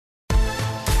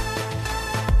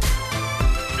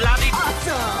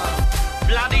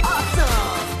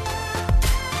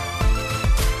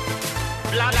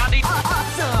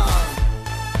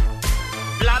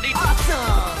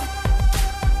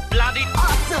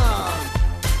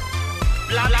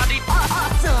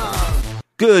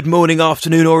Good morning,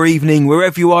 afternoon or evening,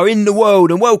 wherever you are in the world,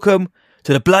 and welcome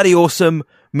to the Bloody Awesome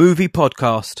Movie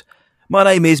Podcast. My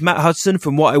name is Matt Hudson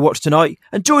from What I Watched Tonight,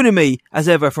 and joining me, as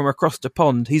ever, from across the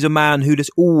pond, he's a man who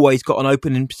just always got an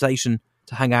open invitation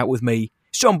to hang out with me.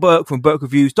 It's John Burke from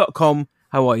BurkeReviews.com.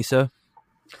 How are you, sir?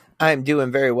 I'm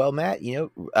doing very well, Matt.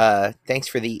 Thanks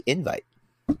for the invite.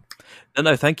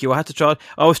 No, thank you. I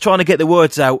was trying to get the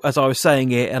words out as I was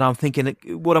saying it, and I'm thinking,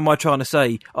 what am I trying to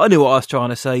say? I knew what I was trying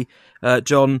to say.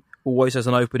 John always has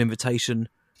an open invitation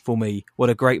for me. What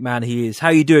a great man he is. How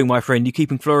are you doing, my friend? You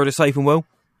keeping Florida safe and well?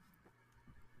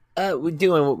 We're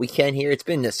doing what we can here. It's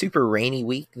been a super rainy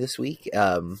week this week.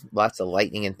 Lots of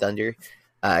lightning and thunder.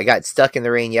 I got stuck in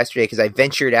the rain yesterday because I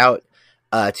ventured out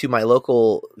to my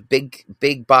local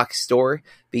big box store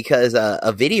because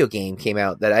a video game came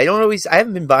out that I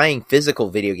haven't been buying physical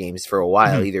video games for a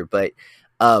while either, but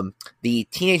the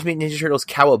Teenage Mutant Ninja Turtles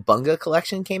Cowabunga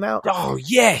collection came out. Oh,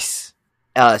 yes!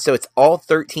 So it's all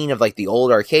 13 of like the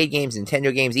old arcade games,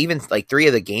 Nintendo games, even like 3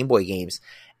 of the Game Boy games.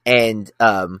 And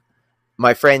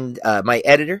my friend, my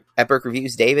editor at Burke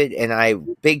Reviews, David, and I,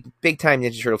 big time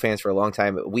Ninja Turtle fans for a long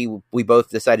time. We both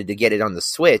decided to get it on the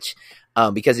Switch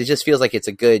because it just feels like it's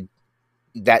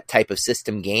that type of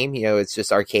system game. You know, it's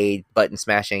just arcade button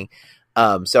smashing.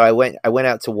 So I went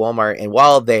out to Walmart, and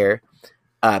while there,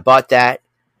 bought that.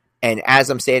 And as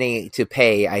I'm standing to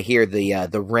pay, I hear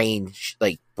the rain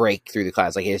break through the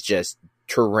clouds. Like it's just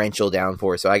torrential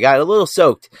downpour. So I got a little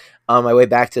soaked on my way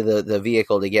back to the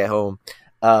vehicle to get home.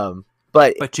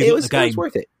 But it was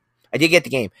worth it. I did get the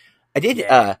game. I did.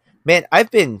 Yeah. Man,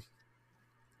 I've been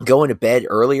going to bed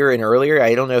earlier and earlier.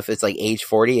 I don't know if it's like age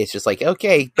 40. It's just like,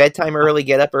 okay, bedtime early,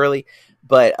 get up early.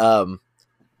 But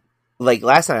like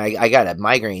last night, I got a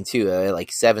migraine too. At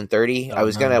like 7:30. I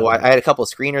was gonna watch. I had a couple of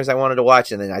screeners I wanted to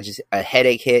watch, and then a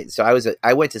headache hit. So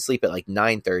I went to sleep at like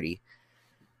 9:30.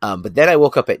 But then I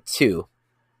woke up at 2,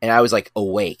 and I was like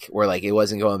awake, where like it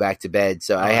wasn't going back to bed.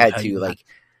 So I had to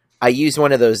I used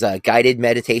one of those guided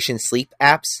meditation sleep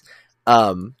apps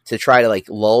to try to like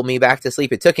lull me back to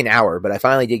sleep. It took an hour, but I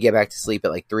finally did get back to sleep at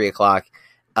like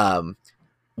 3:00.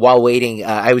 While waiting,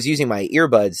 I was using my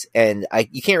earbuds, and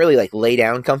you can't really like lay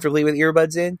down comfortably with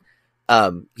earbuds in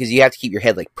because you have to keep your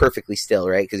head like perfectly still,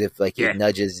 right? Because if like it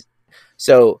nudges,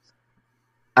 so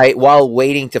while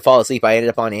waiting to fall asleep, I ended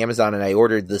up on Amazon and I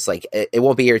ordered this it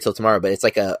won't be here till tomorrow, but it's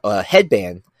like a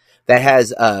headband that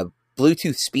has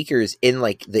Bluetooth speakers in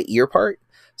like the ear part.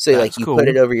 So that's you put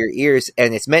it over your ears,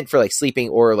 and it's meant for like sleeping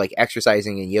or like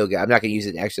exercising and yoga. I'm not going to use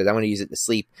it to exercise. I'm going to use it to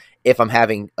sleep. If I'm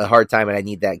having a hard time and I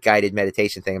need that guided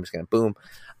meditation thing, I'm just going to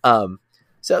boom.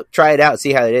 So try it out,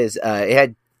 see how it is.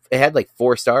 It had like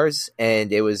 4 stars,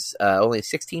 and it was only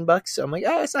 $16. So I'm like,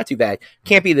 it's not too bad.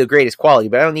 Can't be the greatest quality,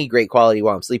 but I don't need great quality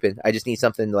while I'm sleeping. I just need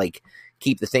something to like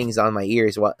keep the things on my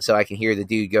ears so I can hear the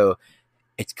dude go,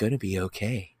 "It's going to be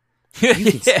okay. You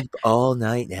can sleep all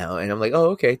night now." And I'm like, "Oh,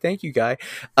 okay, thank you, guy."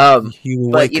 You will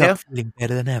wake up feeling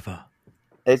better than ever.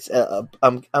 It's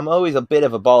I'm always a bit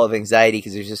of a ball of anxiety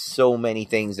because there's just so many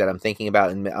things that I'm thinking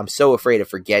about, and I'm so afraid of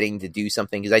forgetting to do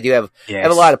something because I do have a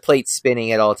lot of plates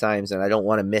spinning at all times, and I don't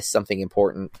want to miss something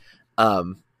important.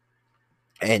 And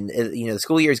the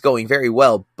school year is going very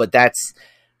well, but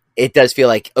it does feel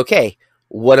like, okay,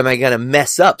 what am I going to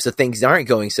mess up so things aren't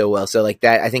going so well? So like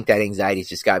that, I think that anxiety's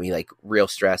just got me like real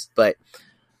stressed. But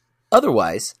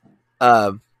otherwise,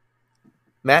 Matt,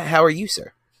 how are you,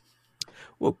 sir?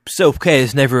 Well, self-care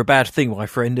is never a bad thing, my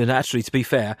friend. And actually, to be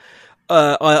fair,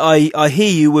 I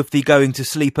hear you with the going to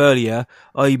sleep earlier.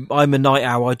 I'm a night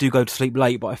owl. I do go to sleep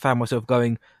late, but I found myself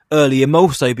going early, and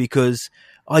also because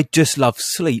I just love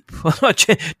sleep. I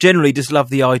generally just love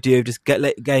the idea of just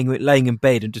laying in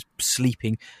bed and just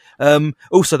sleeping.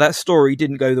 Also, that story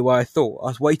didn't go the way I thought. I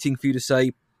was waiting for you to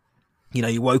say,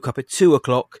 you woke up at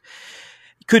 2:00,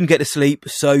 you couldn't get to sleep,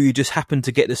 so you just happened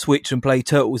to get the Switch and play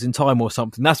Turtles in Time or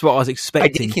something. That's what I was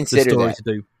expecting the story to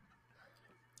do.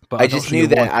 But I just knew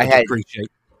that I had.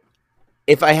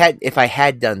 If I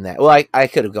had done that, well, I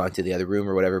could have gone to the other room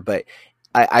or whatever, but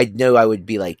I know I would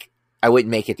be like, I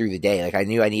wouldn't make it through the day. Like I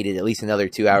knew I needed at least another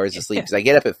 2 hours of sleep because I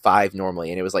get up at 5 normally,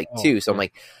 and it was like 2. So I'm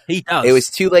like, he does. It was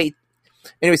too late.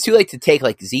 And it was too late to take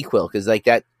like ZzzQuil because like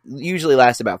that usually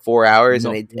lasts about 4 hours,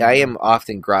 and I am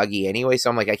often groggy anyway. So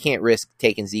I'm like, I can't risk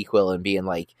taking ZzzQuil and being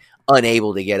like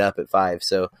unable to get up at 5.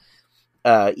 So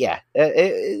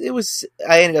it was.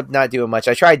 I ended up not doing much.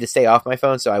 I tried to stay off my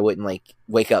phone so I wouldn't like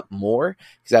wake up more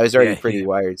because I was already pretty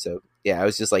wired. So yeah, I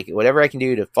was just like, whatever I can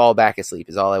do to fall back asleep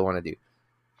is all I want to do.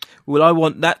 Well, I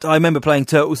want that. I remember playing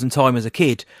Turtles in Time as a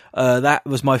kid. That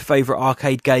was my favourite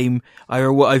arcade game.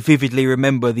 I vividly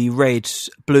remember the red,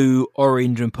 blue,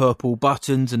 orange, and purple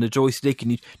buttons and the joystick,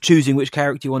 and you choosing which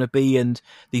character you want to be, and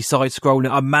the side scrolling.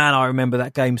 Oh man, I remember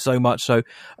that game so much. So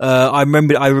I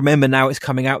remember now it's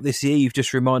coming out this year. You've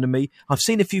just reminded me. I've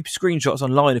seen a few screenshots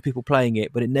online of people playing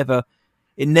it, but it never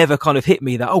kind of hit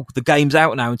me that the game's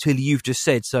out now until you've just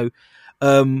said so.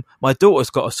 My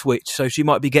daughter's got a Switch, so she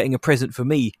might be getting a present for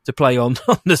me to play on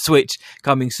the Switch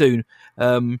coming soon.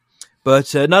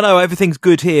 But no, everything's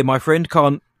good here, my friend.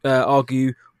 Can't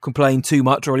complain too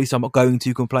much, or at least I'm not going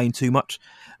to complain too much.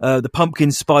 The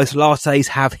pumpkin spice lattes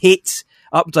have hit.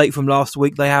 Update from last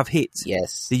week, they have hit.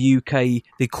 Yes. The UK,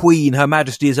 the Queen, Her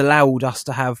Majesty, has allowed us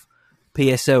to have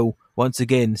PSL once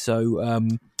again. So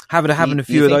having a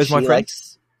few of those, my friend.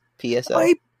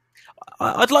 PSL?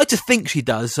 I'd like to think she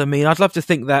does. I mean, I'd love to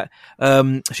think that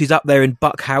she's up there in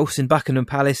Buck House in Buckingham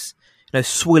Palace,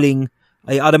 swilling.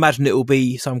 I'd imagine it will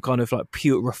be some kind of like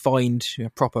pure, refined,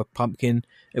 proper pumpkin.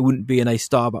 It wouldn't be in a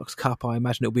Starbucks cup. I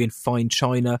imagine it'll be in fine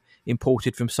china,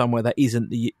 imported from somewhere that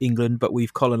isn't England, but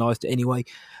we've colonised it anyway.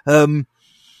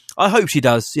 I hope she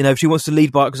does. If she wants to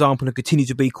lead by example and continue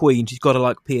to be queen, she's got to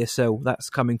like PSL. That's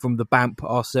coming from the BAMP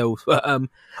ourselves. But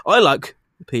I like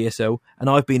PSL, and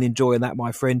I've been enjoying that,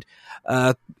 my friend.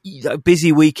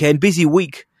 Busy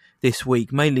week this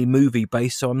week, mainly movie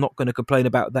based, so I'm not going to complain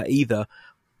about that either.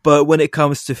 But when it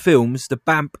comes to films, the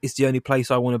BAMP is the only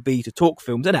place I want to be to talk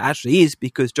films, and it actually is,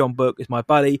 because John Burke is my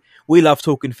buddy. We love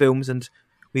talking films, and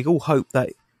we all hope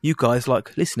that you guys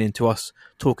like listening to us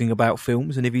talking about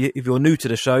films. And if you're new to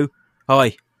the show,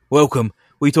 hi, welcome.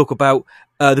 We talk about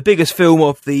the biggest film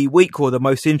of the week, or the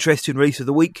most interesting release of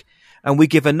the week, and we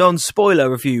give a non-spoiler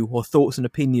review or thoughts and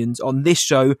opinions on this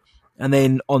show, and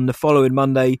then on the following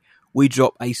Monday, we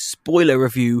drop a spoiler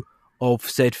review of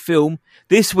said film.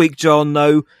 This week, John,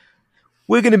 though,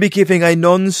 we're going to be giving a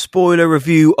non-spoiler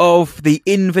review of The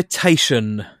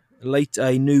Invitation,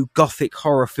 a new gothic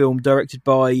horror film directed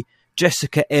by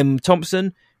Jessica M.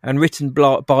 Thompson and written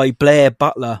by Blair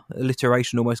Butler.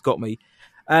 Alliteration almost got me.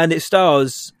 And it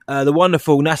stars the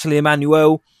wonderful Natalie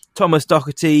Emmanuel, Thomas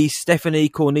Doherty, Stephanie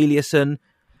Corneliuson,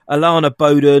 Alana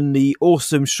Bowden, the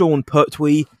awesome Sean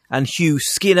Pertwee, and Hugh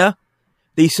Skinner.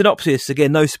 The synopsis,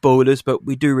 again, no spoilers, but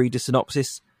we do read the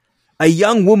synopsis. A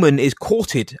young woman is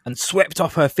courted and swept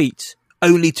off her feet,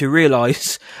 only to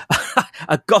realise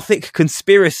a gothic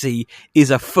conspiracy is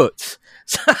afoot.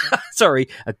 Sorry,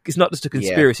 it's not just a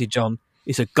conspiracy, John.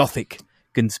 It's a gothic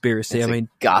conspiracy.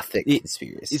 Gothic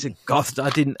conspiracy. It's a goth.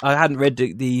 I hadn't read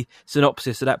the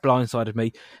synopsis, so that blindsided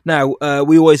me. Now,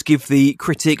 we always give the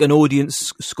critic and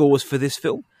audience scores for this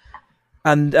film,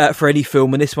 and for any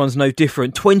film, and this one's no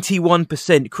different.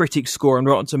 21% critic score on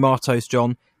Rotten Tomatoes,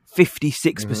 John.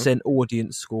 56%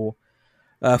 audience score.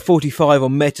 45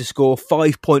 on Metascore.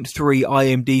 5.3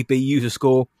 IMDb user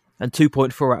score. And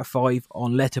 2.4 out of 5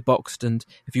 on Letterboxd. And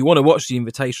if you want to watch The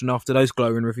Invitation after those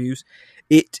glowing reviews,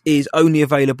 it is only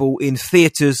available in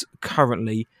theatres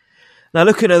currently. Now,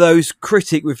 looking at those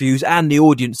critic reviews and the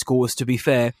audience scores, to be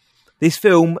fair, this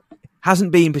film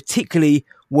hasn't been particularly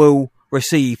well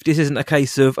received. This isn't a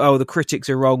case of, the critics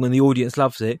are wrong and the audience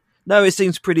loves it. No, it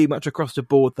seems pretty much across the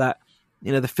board that,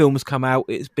 the film's come out,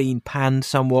 it's been panned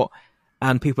somewhat,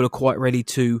 and people are quite ready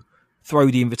to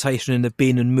throw The Invitation in the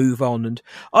bin and move on. And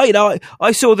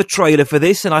I saw the trailer for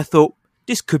this and I thought,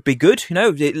 this could be good.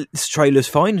 This trailer's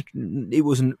fine. It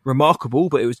wasn't remarkable,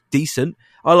 but it was decent.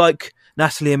 I like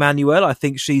Natalie Emmanuel. I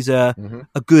think she's a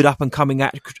good up-and-coming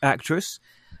actress.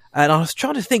 And I was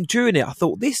trying to think during it, I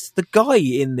thought, the guy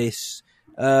in this,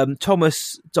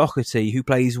 Thomas Doherty, who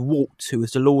plays Walt, who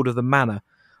is the Lord of the Manor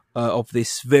of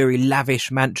this very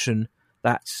lavish mansion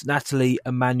that Natalie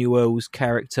Emmanuel's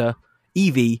character,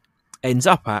 Evie, ends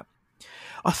up at.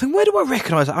 I think, where do I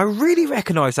recognise that? I really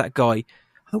recognise that guy.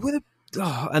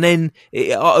 And then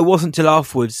it wasn't till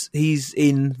afterwards. He's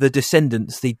in The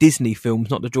Descendants, the Disney films,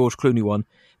 not the George Clooney one.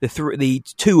 The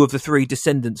two of the three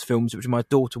Descendants films, which my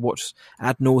daughter watched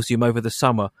ad nauseum over the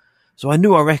summer. So I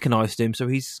knew I recognised him. So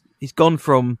he's gone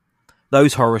from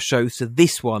those horror shows to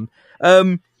this one.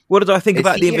 What did I think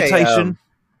about The Invitation?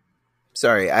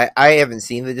 Sorry, I haven't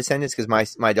seen The Descendants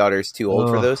because my daughter's too old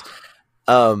for those.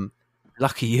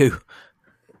 Lucky you.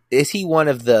 Is he one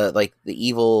of the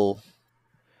evil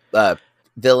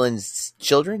villain's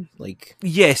children?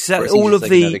 Yes, all of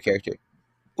the another character.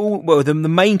 The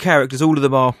main characters, all of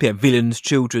them are villains,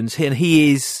 children's, and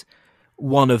he is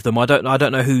one of them. I don't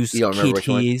know whose kid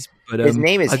he is, but his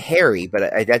name is Harry,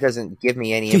 but that doesn't give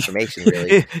me any information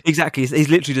really. Exactly, he's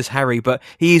literally just Harry, but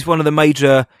he's one of the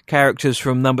major characters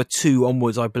from number 2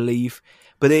 onwards, I believe.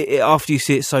 but after you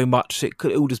see it so much, it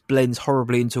all just blends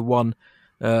horribly into one.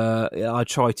 I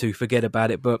try to forget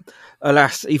about it, but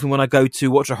alas, even when I go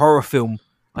to watch a horror film,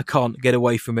 I can't get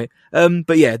away from it.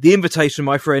 But yeah, The Invitation,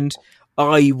 my friend,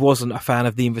 I wasn't a fan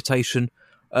of The Invitation.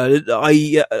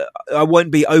 I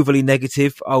won't be overly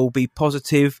negative. I will be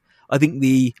positive. I think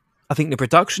the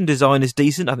production design is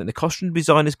decent. I think the costume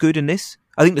design is good in this.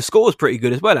 I think the score is pretty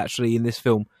good as well, actually, in this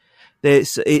film.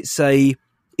 It's a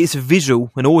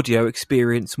visual and audio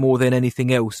experience more than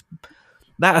anything else.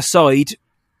 That aside,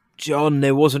 John,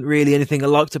 there wasn't really anything I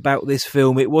liked about this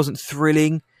film. It wasn't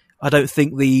thrilling. I don't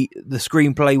think the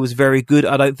screenplay was very good.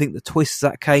 I don't think the twists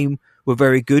that came were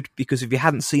very good, because if you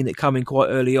hadn't seen it coming quite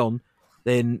early on,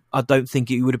 then I don't think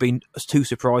you would have been too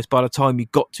surprised by the time you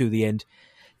got to the end.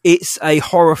 It's a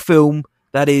horror film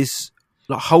that is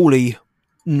wholly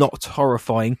not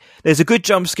horrifying. There's a good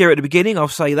jump scare at the beginning, I'll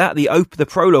say that. The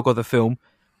prologue of the film,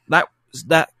 that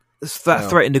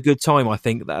threatened a good time, I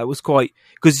think. That was quite...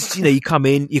 Because, you come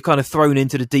in, you're kind of thrown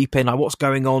into the deep end, like, what's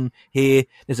going on here?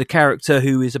 There's a character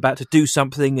who is about to do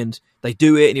something, and they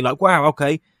do it, and you're like, wow,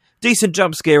 okay. Decent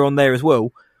jump scare on there as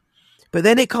well. But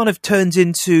then it kind of turns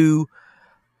into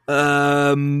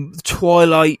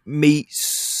Twilight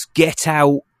meets Get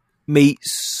Out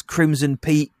meets Crimson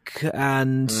Peak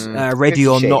and Ready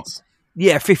or Not.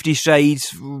 Yeah, 50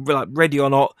 Shades, like Ready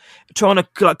or Not, trying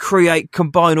to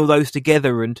combine all those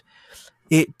together, and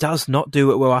it does not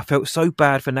do it well. I felt so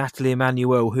bad for Natalie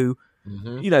Emmanuel, who,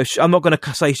 I'm not going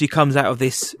to say she comes out of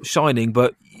this shining,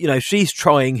 but, she's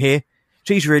trying here.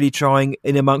 She's really trying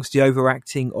in amongst the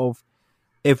overacting of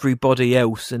everybody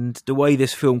else, and the way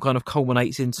this film kind of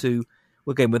culminates into,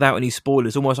 again, without any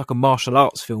spoilers, almost like a martial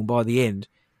arts film by the end.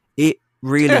 It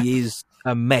really is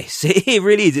a mess. It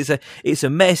really is. It's a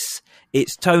mess.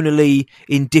 It's tonally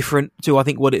indifferent to, I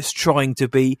think, what it's trying to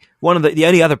be. One of the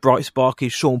only other bright spark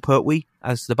is Sean Pertwee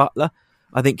as the butler.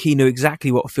 I think he knew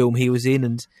exactly what film he was in,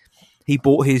 and he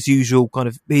brought his usual kind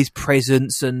of his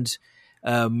presence and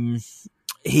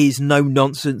his no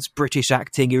nonsense British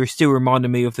acting. He still reminded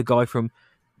me of the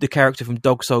character from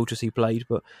Dog Soldiers he played.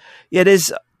 But yeah,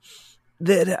 there's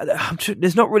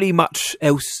not really much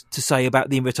else to say about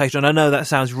The Invitation. And I know that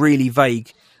sounds really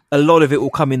vague. A lot of it will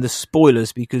come in the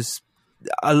spoilers, because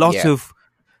a lot of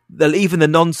even the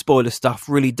non-spoiler stuff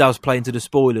really does play into the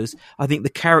spoilers. I think the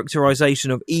characterization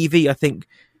of Evie, I think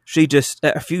she just,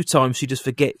 at a few times, she just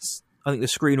forgets. I think the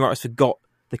screenwriters forgot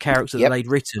the character that they'd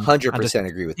written. 100%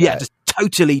 agree with that. Yeah, just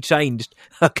totally changed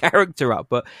her character up.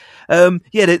 But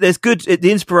there's good.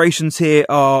 The inspirations here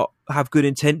have good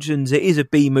intentions. It is a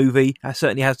B movie. It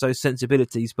certainly has those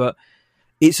sensibilities, but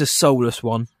it's a soulless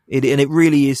one. And it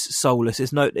really is soulless.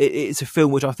 It's a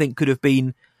film which I think could have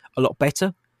been a lot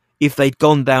better if they'd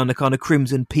gone down the kind of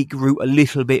Crimson Peak route a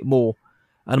little bit more.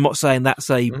 And I'm not saying that's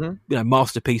a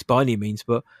masterpiece by any means,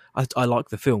 but I like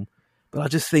the film. But I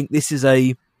just think this is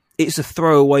it's a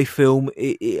throwaway film.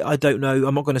 I don't know.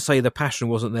 I'm not going to say the passion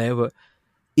wasn't there, but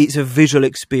it's a visual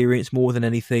experience more than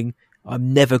anything.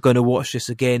 I'm never going to watch this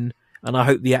again, and I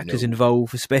hope the actors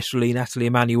involved, especially Natalie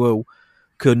Emmanuel,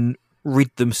 can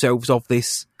rid themselves of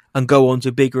this and go on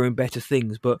to bigger and better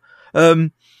things. But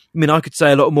I could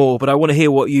say a lot more, but I want to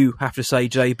hear what you have to say,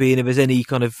 JB, and if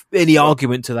there's any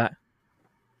argument to that.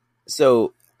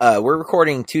 So we're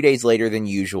recording 2 days later than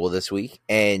usual this week,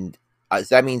 and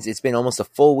that means it's been almost a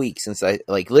full week since I,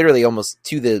 literally almost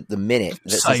to the minute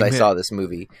since I saw this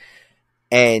movie.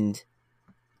 And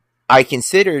I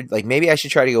considered, maybe I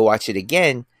should try to go watch it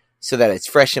again so that it's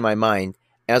fresh in my mind.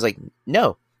 And I was like,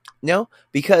 no,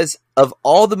 because of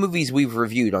all the movies we've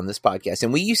reviewed on this podcast,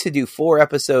 and we used to do 4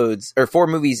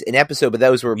 movies an episode, but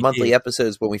those were monthly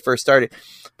episodes when we first started.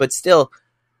 But still,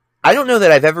 I don't know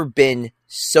that I've ever been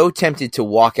so tempted to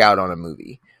walk out on a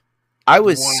movie. I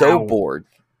was so bored.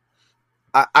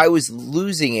 I was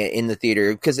losing it in the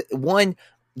theater because, one,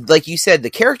 like you said, the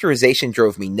characterization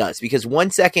drove me nuts, because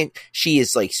 1 second she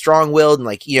is strong-willed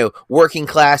and working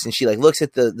class, and she looks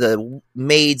at the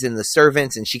maids and the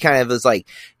servants, and she kind of is like,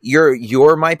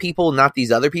 you're my people, not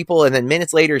these other people. And then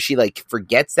minutes later she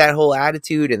forgets that whole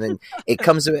attitude, and then it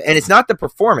comes, and it's not the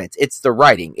performance, it's the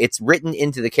writing. It's written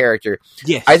into the character.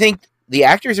 Yes. I think the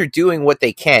actors are doing what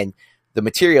they can. The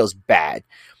material's bad.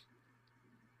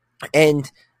 And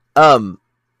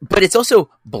but it's also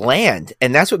bland,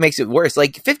 and that's what makes it worse.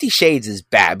 50 Shades is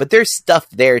bad, but there's stuff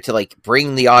there to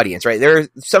bring the audience, right? There are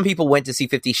some people went to see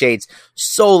 50 Shades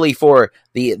solely for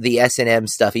the S&M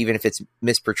stuff, even if it's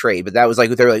misportrayed. But that was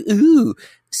they're ooh,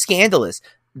 scandalous.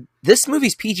 This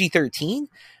movie's PG-13,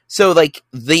 so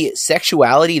the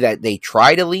sexuality that they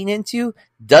try to lean into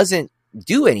doesn't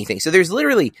do anything. So there's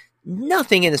literally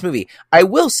nothing in this movie. I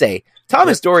will say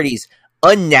Thomas Doherty's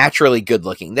unnaturally good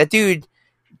looking. That dude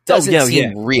doesn't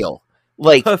seem real.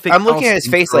 Like, perfect. I'm looking at his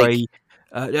face like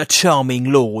a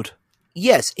charming lord.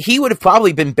 Yes, he would have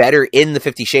probably been better in the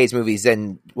 50 Shades movies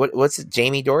than what's it,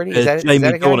 Jamie Doherty? Is that Jamie is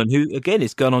that Dornan, who again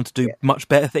is going on to do much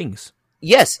better things.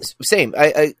 Yes, same.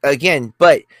 Again,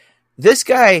 but this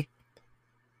guy,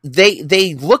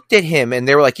 they looked at him and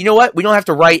they were like, you know what? We don't have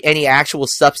to write any actual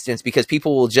substance because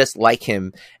people will just like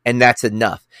him, and that's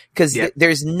enough. Because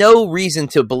there's no reason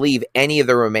to believe any of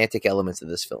the romantic elements of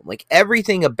this film. Like,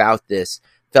 everything about this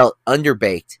felt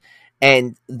underbaked.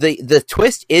 And the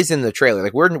twist is in the trailer.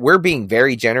 Like, we're being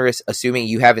very generous, assuming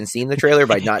you haven't seen the trailer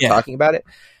by not talking about it,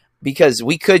 because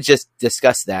we could just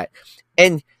discuss that.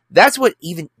 And that's what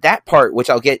even that part, which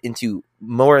I'll get into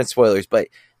more in spoilers, but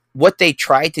what they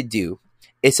tried to do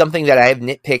is something that I have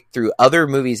nitpicked through other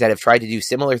movies that have tried to do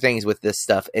similar things with this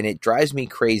stuff, and it drives me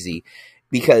crazy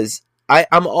because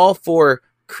I'm all for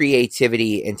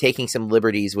creativity and taking some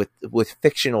liberties with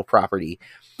fictional property.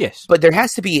 Yes. But there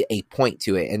has to be a point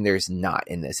to it, and there's not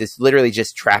in this. It's literally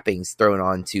just trappings thrown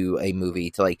onto a movie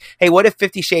to like, hey, what if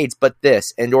 50 Shades but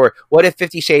this? And or what if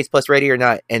 50 Shades plus Ready or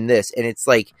Not and this? And it's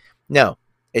like, no,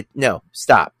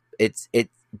 stop.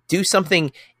 Do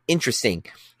something interesting.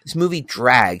 This movie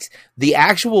drags. The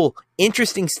actual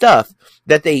interesting stuff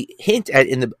that they hint at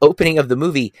in the opening of the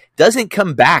movie doesn't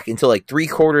come back until like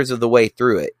 3/4 of the way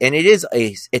through it. And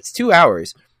it's 2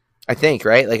 hours. I think,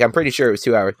 right? Like, I'm pretty sure it was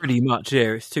 2 hours. Pretty much,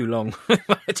 yeah. It's too long.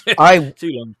 Too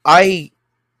long. I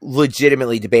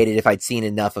legitimately debated if I'd seen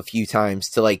enough a few times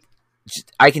to like,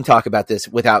 I can talk about this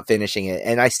without finishing it,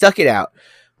 and I stuck it out.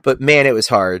 But man, it was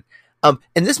hard. And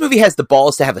this movie has the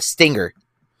balls to have a stinger.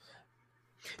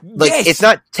 Like, it's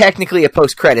not technically a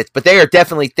post credits, but they are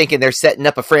definitely thinking they're setting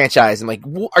up a franchise. I'm like,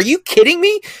 are you kidding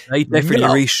me? They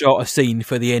definitely reshot a scene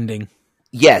for the ending.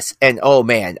 Yes, and oh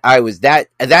man, that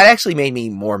actually made me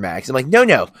more mad. 'Cause I'm like, no,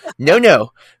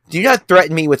 do not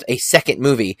threaten me with a second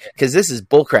movie, because this is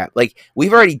bullcrap. Like,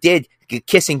 we've already did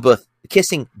Kissing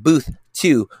Booth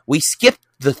 2. We skipped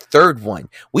the third one.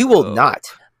 We will not.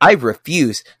 I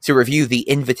refuse to review The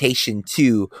Invitation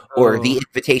 2 or The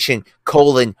Invitation :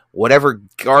 whatever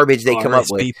garbage they come up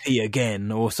with. RSVP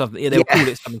again or something. Yeah, they'll call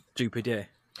it something stupid. Yeah.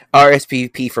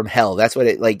 RSVP from hell. That's what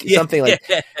it like. Something like.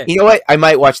 You know what? I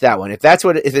might watch that one if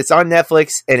it's on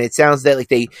Netflix and it sounds that like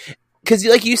because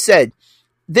like you said,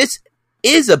 this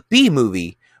is a B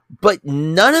movie, but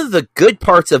none of the good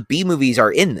parts of B movies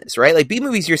are in this, right? Like, B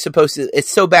movies, you're supposed to. It's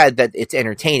so bad that it's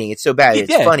entertaining. It's so bad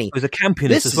it's funny. There's a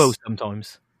campiness as well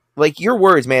sometimes. Like, your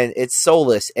words, man, it's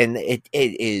soulless, and it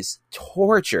is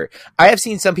torture. I have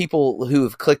seen some people who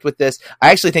have clicked with this.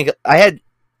 I actually think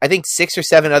I think 6 or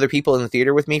 7 other people in the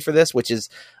theater with me for this, which is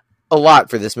a lot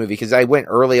for this movie because I went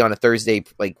early on a Thursday,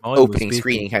 like, opening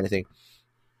screening kind of thing.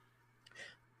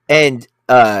 And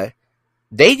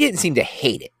they didn't seem to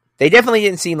hate it. They definitely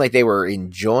didn't seem like they were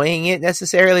enjoying it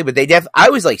necessarily, but I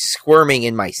was like squirming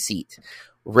in my seat,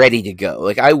 ready to go.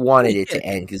 Like, I wanted it to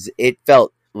end because it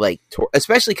felt like,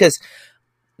 especially because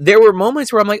there were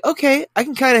moments where I'm like, okay, I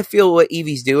can kind of feel what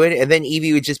Evie's doing, and then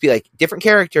Evie would just be like, different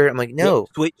character. I'm like, no,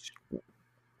 switch.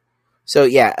 So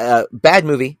yeah, bad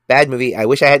movie. I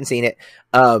wish I hadn't seen it.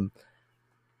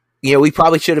 We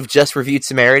probably should have just reviewed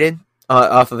Samaritan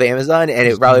off of Amazon, and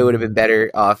it probably would have been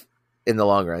better off in the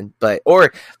long run.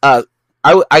 I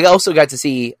also got to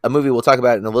see a movie we'll talk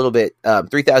about in a little bit,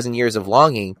 3,000 Years of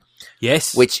Longing.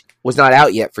 Yes, which was not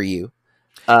out yet for you.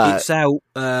 It's out.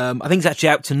 I think it's actually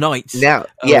out tonight. Now,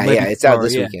 it's out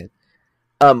this weekend.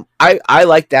 I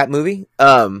like that movie.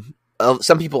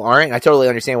 Some people aren't. I totally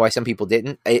understand why some people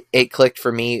didn't. It clicked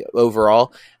for me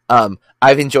overall.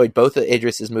 I've enjoyed both of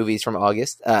Idris's movies from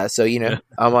August, so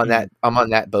I'm on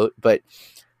that boat. But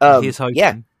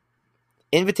yeah,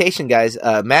 Invitation, guys.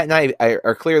 Matt and I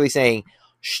are clearly saying,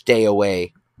 stay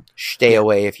away. Stay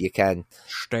away if you can.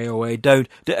 Stay away. Don't,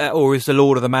 or as the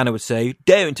Lord of the Manor would say,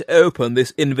 don't open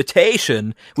this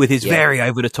invitation, with his very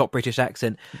over-the-top British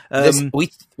accent.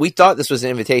 We thought this was an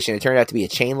invitation. It turned out to be a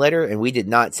chain letter, and we did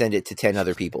not send it to 10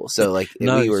 other people. So, like,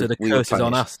 so the curse is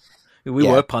on us. We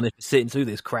were punished for sitting through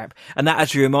this crap. And that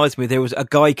actually reminds me, there was a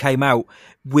guy came out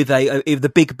with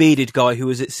the big bearded guy who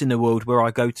was at Cineworld where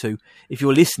I go to. If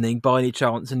you're listening by any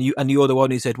chance, and you're the one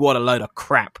who said, what a load of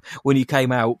crap when you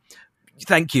came out.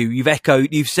 Thank you.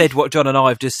 You've said what John and I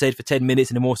have just said for 10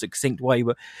 minutes in a more succinct way.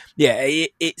 But yeah,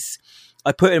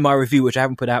 I put in my review, which I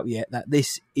haven't put out yet, that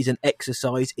this is an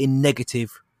exercise in negative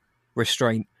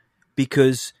restraint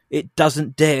because it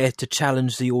doesn't dare to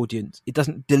challenge the audience. It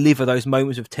doesn't deliver those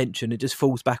moments of tension. It just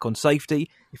falls back on safety.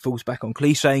 It falls back on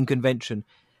cliche and convention.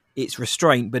 It's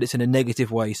restraint, but it's in a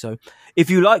negative way. So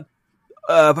if you like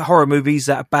horror movies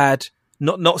that are bad,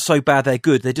 not so bad they're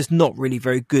good. They're just not really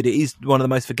very good. It is one of the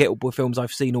most forgettable films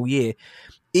I've seen all year.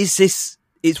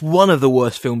 It's one of the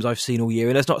worst films I've seen all year,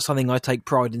 and that's not something I take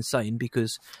pride in saying,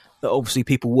 because obviously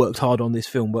people worked hard on this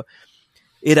film, but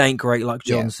it ain't great, like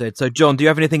John said. So, John, do you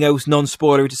have anything else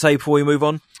non-spoilery to say before we move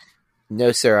on?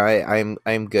 No, sir.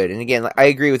 I'm good. And again, I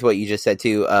agree with what you just said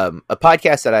too. A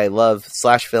podcast that I love,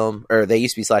 Slash Film, or they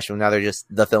used to be Slash Film, now they're just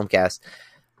the Filmcast.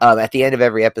 At the end of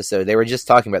every episode, they were just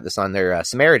talking about this on their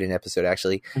Samaritan episode,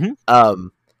 actually. Mm-hmm.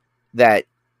 That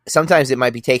sometimes it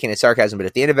might be taken as sarcasm, but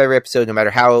at the end of every episode, no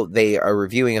matter how they are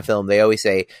reviewing a film, they always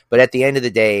say, "But at the end of the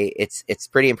day, it's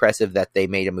pretty impressive that they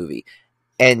made a movie."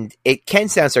 And it can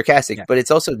sound sarcastic, but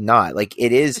it's also not. Like,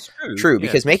 it is true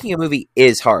because making a movie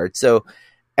is hard. So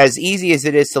as easy as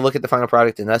it is to look at the final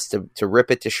product and us to rip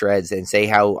it to shreds and say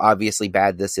how obviously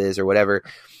bad this is or whatever,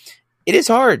 it is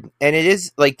hard. And it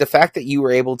is like the fact that you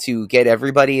were able to get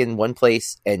everybody in one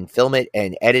place and film it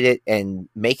and edit it and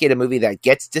make it a movie that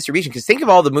gets distribution. Because think of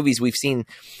all the movies we've seen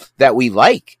that we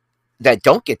like that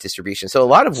don't get distribution. So a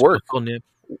lot of work.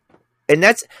 And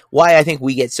that's why I think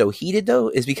we get so heated, though,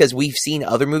 is because we've seen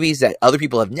other movies that other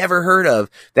people have never heard of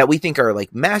that we think are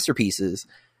like masterpieces.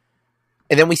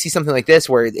 And then we see something like this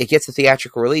where it gets a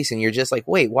theatrical release and you're just like,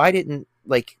 wait, why didn't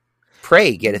like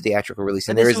Prey get a theatrical release?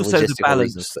 And there is also the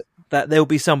balance that there'll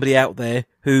be somebody out there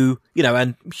who,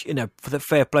 for the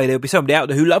fair play, there'll be somebody out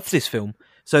there who loves this film.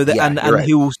 So that and right.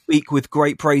 He will speak with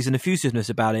great praise and effusiveness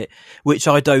about it, which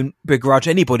I don't begrudge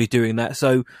anybody doing that.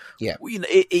 So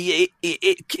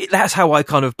that's how I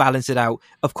kind of balance it out.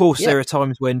 Of course, there are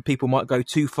times when people might go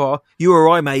too far. You or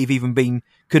I may have even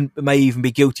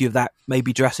be guilty of that.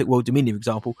 Maybe Jurassic World Dominion, for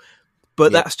example.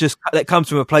 But that comes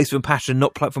from a place of passion,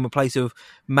 not from a place of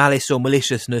malice or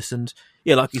maliciousness. And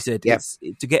like you said,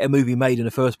 to get a movie made in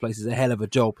the first place is a hell of a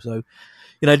job. So.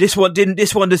 This one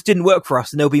just didn't work for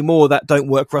us, and there'll be more that don't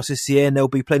work for us this year, and there'll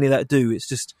be plenty that do.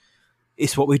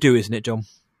 It's what we do, isn't it, John?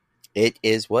 It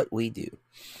is what we do.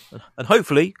 And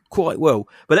hopefully quite well.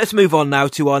 But let's move on now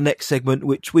to our next segment,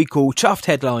 which we call Chuffed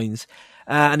Headlines.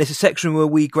 And it's a section where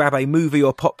we grab a movie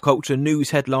or pop culture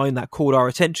news headline that caught our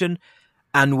attention,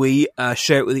 and we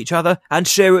share it with each other, and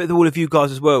share it with all of you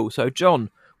guys as well. So,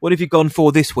 John, what have you gone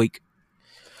for this week?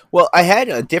 Well, I had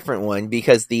a different one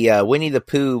because the Winnie the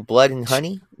Pooh Blood and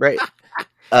Honey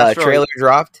trailer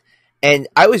dropped, and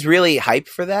I was really hyped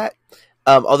for that.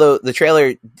 Although the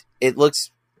trailer, it looks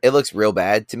real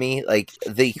bad to me. Like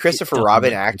the Christopher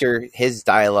Robin actor, his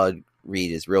dialogue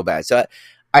read is real bad. So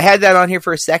I had that on here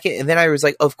for a second, and then I was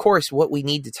like, of course, what we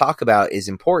need to talk about is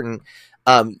important.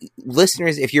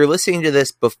 Listeners, if you're listening to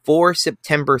this before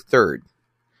September 3rd,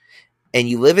 and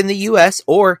you live in the U.S.,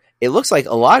 or it looks like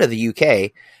a lot of the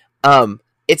U.K.,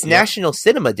 it's National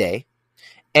Cinema Day,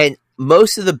 and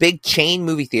most of the big chain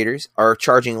movie theaters are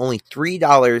charging only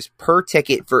 $3 per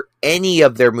ticket for any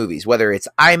of their movies, whether it's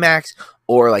IMAX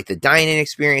or like the dine-in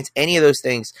experience, any of those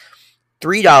things.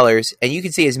 $3, and you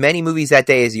can see as many movies that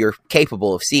day as you're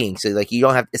capable of seeing. So like you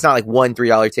don't have, it's not like one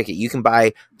 $3 ticket. You can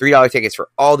buy $3 tickets for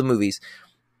all the movies.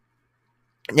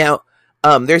 Now,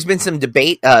 there's been some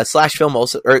debate. Slash Film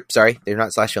also, or sorry, they're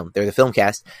not Slash Film. They're the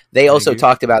Filmcast. They also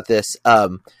talked about this.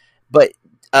 But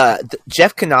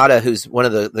Jeff Kanata, who's one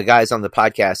of the guys on the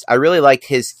podcast, I really liked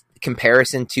his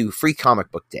comparison to Free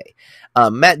Comic Book Day.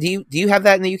 Matt, do you have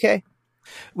that in the UK?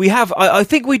 We have. I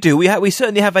think we do. We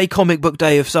certainly have a comic book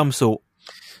day of some sort.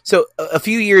 So a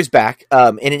few years back,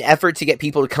 in an effort to get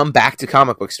people to come back to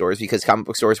comic book stores because comic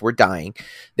book stores were dying,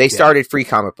 they started Free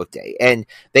Comic Book Day, and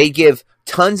they give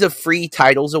tons of free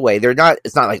titles away.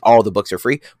 It's not like all the books are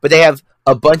free, but they have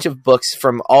a bunch of books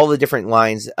from all the different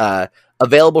lines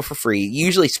available for free,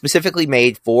 usually specifically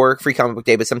made for Free Comic Book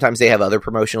Day, but sometimes they have other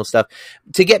promotional stuff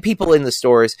to get people in the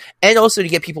stores and also to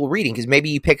get people reading, because maybe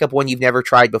you pick up one you've never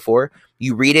tried before,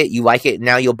 you read it, you like it, and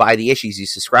now you'll buy the issues, you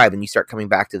subscribe, and you start coming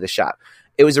back to the shop.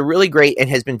 It was a really great and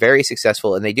has been very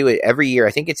successful, and they do it every year.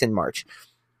 I think it's in March.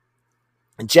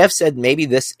 Jeff said maybe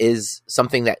this is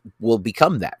something that will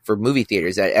become that for movie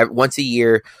theaters, that once a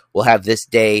year we'll have this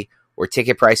day where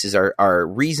ticket prices are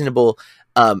reasonable.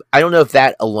 I don't know if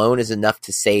that alone is enough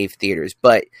to save theaters,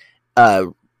 but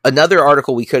another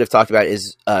article we could have talked about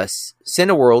is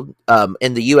Cineworld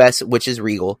in the U.S., which is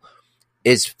Regal,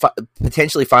 is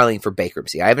potentially filing for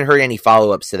bankruptcy. I haven't heard any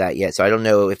follow-ups to that yet, so I don't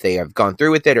know if they have gone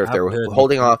through with it or if they're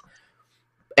holding off.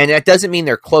 And that doesn't mean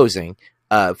they're closing.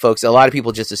 Folks, a lot of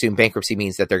people just assume bankruptcy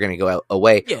means that they're going to go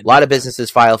away. Yeah, a lot of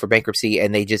businesses file for bankruptcy,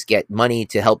 and they just get money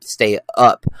to help stay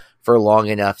up for long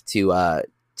enough to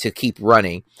keep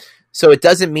running. So it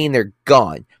doesn't mean they're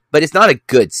gone, but it's not a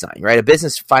good sign, right? A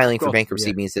business filing for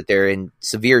bankruptcy means that they're in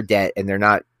severe debt and they're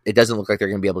not it doesn't look like they're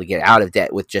going to be able to get out of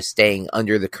debt with just staying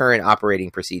under the current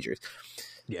operating procedures.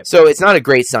 Yep. So it's not a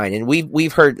great sign. And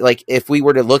we've heard, like, if we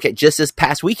were to look at just this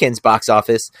past weekend's box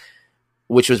office,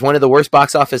 which was one of the worst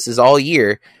box offices all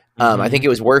year, I think it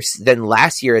was worse than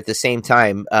last year at the same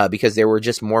time, because there were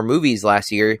just more movies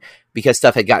last year because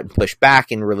stuff had gotten pushed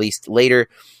back and released later.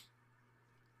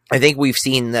 I think we've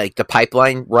seen like the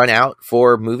pipeline run out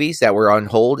for movies that were on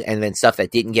hold, and then stuff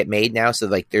that didn't get made now. So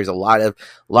like there's a lot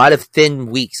of thin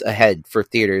weeks ahead for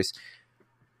theaters.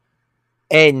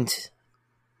 And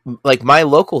like my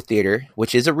local theater,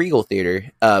 which is a Regal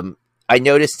theater, I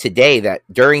noticed today that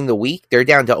during the week they're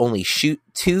down to only shoot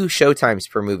 2 showtimes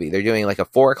per movie. They're doing like a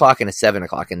 4 o'clock and a 7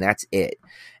 o'clock, and that's it.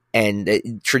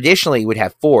 And traditionally would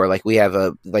have 4. Like we have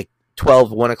a like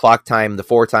 12 1 o'clock time, the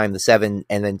 4 time, the 7,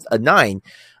 and then a 9.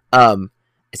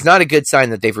 It's not a good sign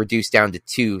that they've reduced down to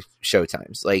 2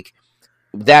 showtimes. Like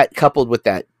that, coupled with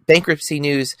that bankruptcy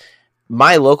news,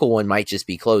 my local one might just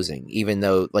be closing, even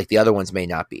though like the other ones may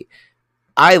not be.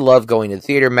 I love going to the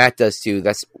theater. Matt does too.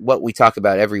 That's what we talk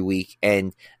about every week.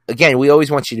 And again, we always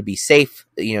want you to be safe.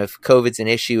 You know, if COVID's an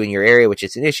issue in your area, which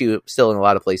it's an issue still in a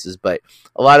lot of places, but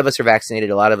a lot of us are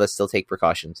vaccinated. A lot of us still take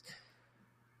precautions.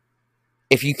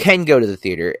 If you can go to the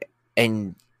theater,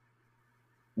 and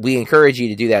we encourage you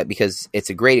to do that because it's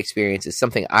a great experience. It's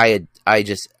something I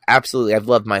just absolutely, I've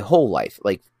loved my whole life.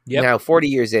 Like now 40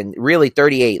 years in, really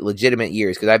 38 legitimate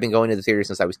years, because I've been going to the theater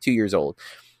since I was 2 years old.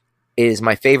 It is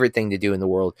my favorite thing to do in the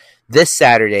world. This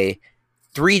Saturday,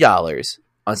 $3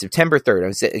 on September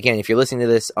 3rd. Again, if you're listening to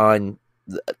this on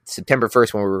September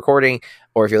 1st when we're recording,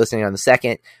 or if you're listening on the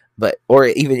 2nd, or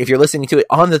even if you're listening to it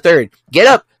on the 3rd, get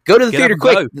up, go to the theater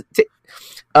quick.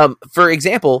 For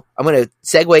example, I'm going to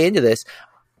segue into this.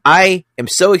 I am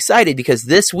so excited because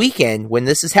this weekend, when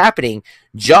this is happening,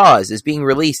 Jaws is being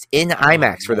released in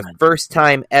IMAX for the first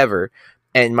time ever.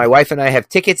 And my wife and I have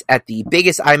tickets at the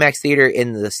biggest IMAX theater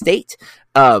in the state.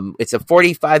 It's a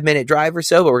 45-minute drive or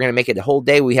so, but we're going to make it a whole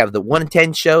day. We have the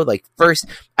 1:10 show.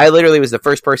 I literally was the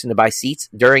first person to buy seats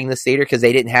during this theater because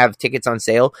they didn't have tickets on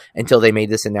sale until they made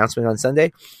this announcement on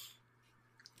Sunday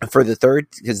for the 3rd,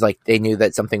 because like they knew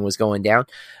that something was going down.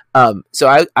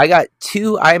 So I got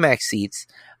 2 IMAX seats.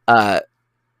 I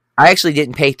actually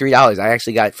didn't pay $3. I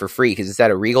actually got it for free because it's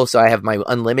at a Regal, so I have my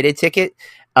unlimited ticket.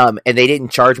 And they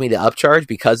didn't charge me the upcharge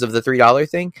because of the $3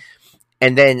 thing.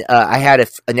 And then I had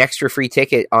an extra free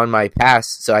ticket on my pass,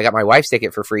 so I got my wife's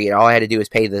ticket for free, and all I had to do was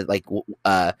pay the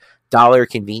 $1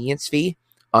 convenience fee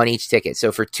on each ticket.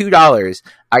 So for $2,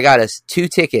 I got us 2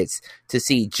 tickets to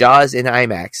see Jaws in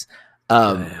IMAX.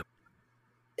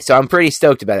 So I'm pretty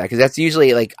stoked about that, because that's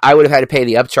usually like I would have had to pay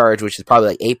the upcharge, which is probably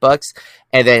like $8,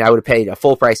 and then I would have paid a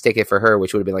full price ticket for her,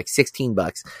 which would have been like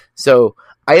 $16. So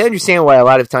I understand why a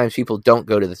lot of times people don't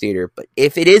go to the theater, but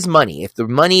if it is money, if the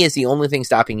money is the only thing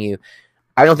stopping you,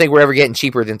 I don't think we're ever getting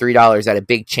cheaper than $3 at a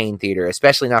big chain theater,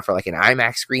 especially not for like an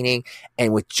IMAX screening.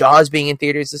 And with Jaws being in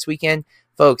theaters this weekend,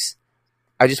 folks,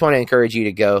 I just want to encourage you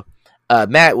to go.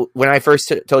 Matt, when I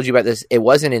first told you about this, it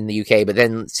wasn't in the UK, but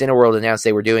then Cineworld announced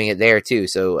they were doing it there too.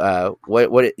 So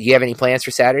what do you have any plans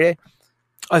for Saturday?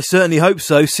 I certainly hope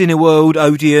so. Cineworld,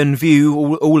 Odeon,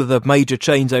 View, all of the major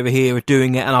chains over here are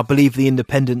doing it, and I believe the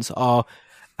independents are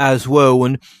as well.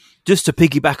 And just to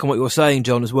piggyback on what you're saying,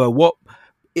 John, as well,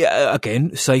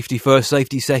 again, safety first,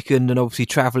 safety second, and obviously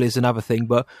travel is another thing,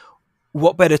 but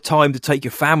what better time to take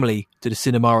your family to the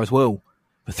cinema as well?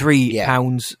 For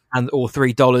 £3 or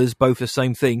 $3, both the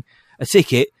same thing, a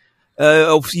ticket.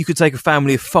 Obviously, you could take a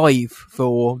family of 5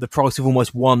 for the price of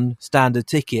almost one standard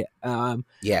ticket. And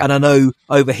I know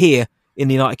over here in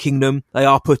the United Kingdom, they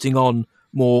are putting on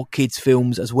more kids'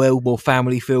 films as well, more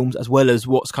family films, as well as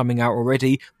what's coming out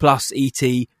already, plus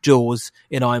E.T., Jaws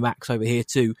in IMAX over here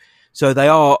too. So they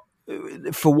are,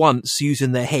 for once,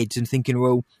 using their heads and thinking,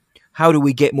 well, how do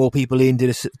we get more people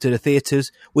into the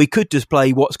theatres? We could just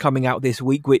play what's coming out this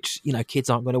week, which, you know, kids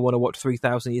aren't going to want to watch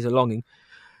 3,000 Years of Longing.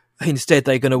 Instead,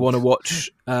 they're going to want to watch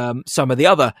some of the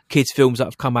other kids' films that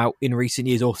have come out in recent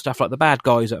years, or stuff like The Bad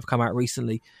Guys that have come out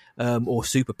recently, or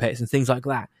Super Pets and things like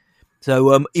that.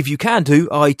 So if you can do,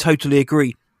 I totally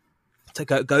agree. To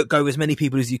go as many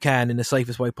people as you can in the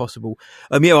safest way possible.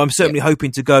 I'm certainly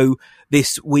hoping to go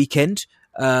this weekend.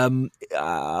 Saturday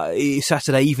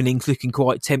evening's looking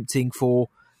quite tempting for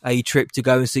a trip to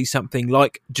go and see something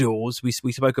like Jaws. We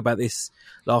spoke about this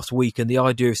last week, and the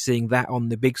idea of seeing that on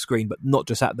the big screen, but not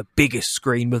just at the biggest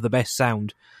screen with the best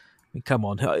sound. I mean, come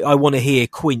on, I want to hear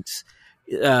Quince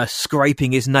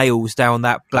scraping his nails down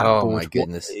that blackboard. Oh my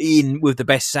goodness! With the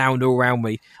best sound all around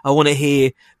me. I want to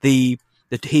hear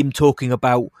him talking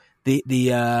about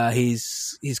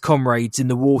his comrades in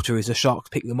the water as the sharks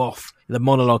pick them off. The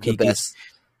monologue he gives.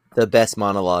 the best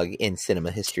monologue in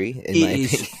cinema history, in my It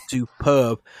is opinion.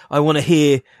 superb. I want to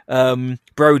hear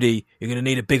Brody. You're going to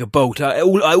need a bigger bolt.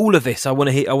 All of this. I want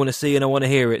to hear. I want to see, and I want to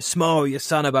hear it. Smile, your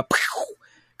son about.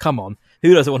 Come on,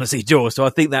 who doesn't want to see Jaws? So I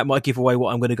think that might give away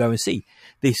what I'm going to go and see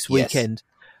this weekend.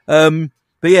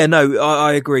 But yeah, no,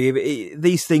 I agree.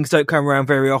 These things don't come around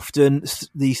very often.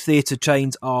 These theatre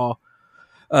chains are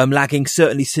lagging.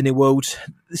 Certainly, Cineworld.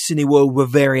 Cineworld were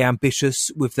very ambitious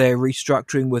with their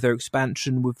restructuring, with their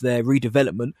expansion, with their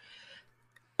redevelopment.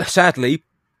 Sadly,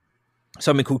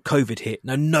 something called COVID hit.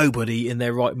 Now, nobody in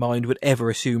their right mind would ever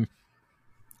assume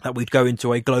that we'd go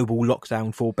into a global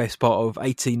lockdown for best part of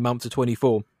 18 months to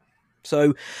 24.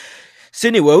 So,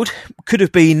 Cineworld could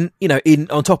have been,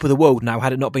 on top of the world now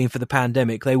had it not been for the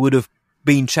pandemic. They would have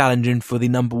been challenging for the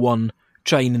number one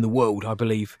chain in the world, I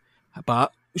believe.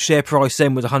 But share price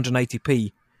then was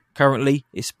 180p. Currently,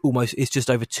 it's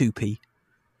just over 2p.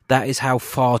 That is how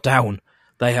far down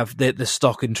they have the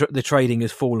stock and the trading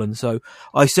has fallen. So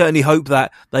I certainly hope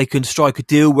that they can strike a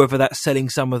deal, whether that's selling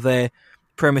some of their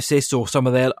premises or some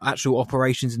of their actual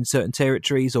operations in certain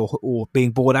territories or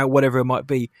being bought out, whatever it might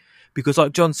be. Because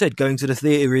like John said, going to the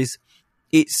theatre it's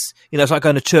like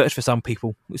going to church for some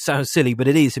people. It sounds silly, but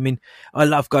it is. I mean, I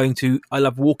love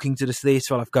walking to the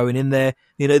theatre. I love going in there.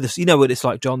 You know what it's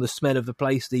like, John, the smell of the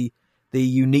place, the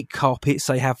unique carpets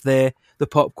they have there, the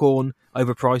popcorn,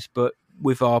 overpriced, but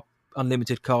with our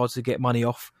unlimited cards to get money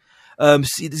off.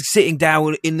 Sitting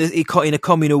down in a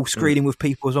communal screening with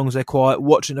people, as long as they're quiet,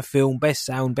 watching a film, best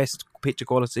sound, best picture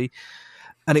quality,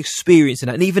 and experiencing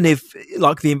that. And even if,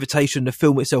 like the invitation, the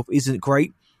film itself isn't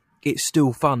great, it's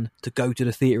still fun to go to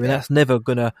the theatre, and that's never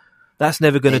gonna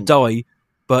die.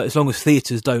 But as long as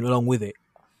theatres don't along with it,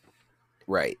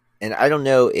 right? And I don't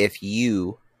know if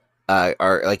you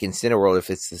are like in Cineworld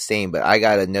if it's the same, but I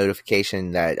got a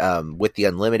notification that with the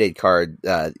unlimited card,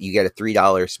 you get a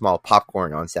 $3 small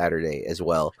popcorn on Saturday as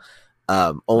well,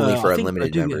 only for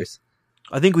unlimited members.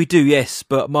 I think we do, yes.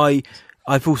 But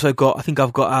I've also got. I think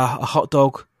I've got a hot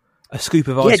dog, a scoop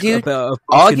of ice. Yeah, dude.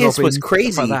 August was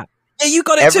crazy. Like that. Yeah, you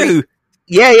got it too.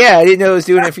 Yeah. I didn't know I was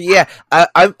doing it for you. Yeah,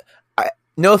 I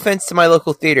no offense to my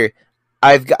local theater.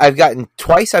 I've gotten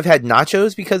twice. I've had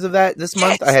nachos because of that this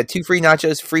month. I had 2 free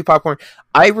nachos, free popcorn.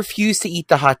 I refuse to eat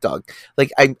the hot dog.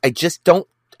 Like I just don't.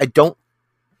 I don't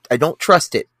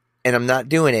trust it, and I'm not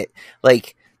doing it.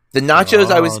 Like the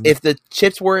nachos, if the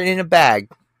chips weren't in a bag,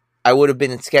 I would have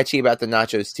been sketchy about the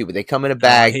nachos too. But they come in a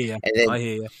bag, and then. I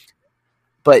hear you.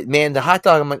 But man, the hot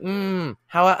dog, I'm like,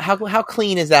 how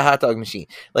clean is that hot dog machine?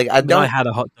 Like I had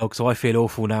a hot dog, so I feel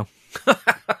awful now.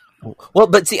 Well,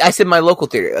 but see, I said my local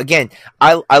theater again.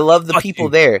 I love the people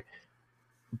there,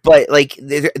 but like,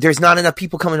 there's not enough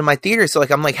people coming to my theater. So like,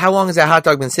 I'm like, how long has that hot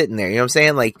dog been sitting there? You know what I'm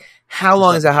saying? Like, how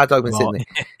long has that hot dog been sitting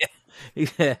there?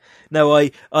 Yeah. No, I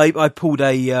pulled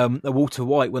a Walter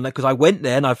White because I went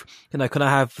there and can I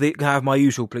have my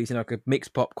usual, please? I could mix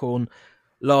popcorn,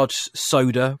 large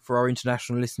soda for our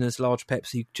international listeners, large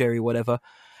Pepsi, cherry, whatever.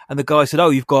 And the guy said, "Oh,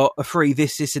 you've got a free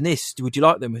this, and this. Would you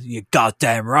like them?" You're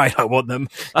goddamn right, I want them.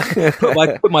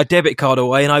 I put my debit card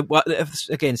away, and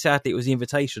again, sadly, it was the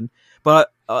invitation.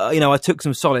 But I took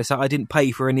some solace. I didn't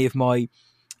pay for any of my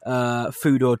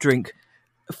food or drink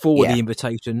for the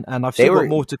invitation, and I've still got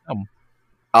more to come.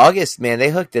 August, man, they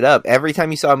hooked it up. Every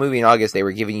time you saw a movie in August, they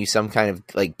were giving you some kind of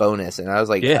like bonus, and I was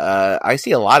like, I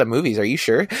see a lot of movies. Are you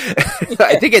sure?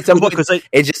 I think at some point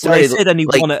it just started. They said only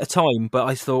one at a time, but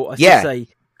I thought I should say,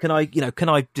 can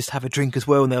I just have a drink as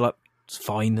well? And they're like, it's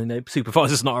fine. And the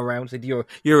supervisor's not around. Said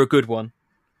you're a good one.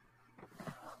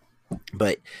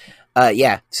 But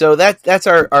so that's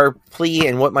our plea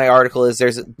and what my article is.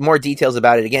 There's more details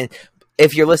about it. Again,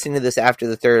 if you're listening to this after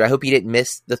the 3rd, I hope you didn't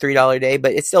miss the $3 day,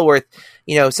 but it's still worth,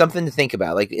 something to think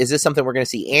about. Like, is this something we're going to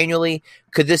see annually?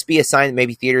 Could this be a sign that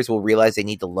maybe theaters will realize they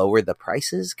need to lower the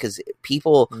prices? Because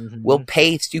people will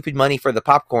pay stupid money for the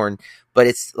popcorn, but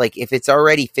it's like, if it's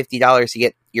already $50 to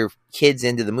get your kids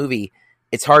into the movie,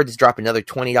 it's hard to drop another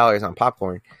 $20 on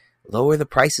popcorn. Lower the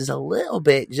prices a little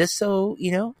bit just so,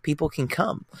 people can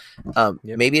come.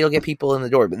 Maybe it'll get people in the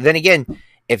door. But then again,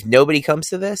 if nobody comes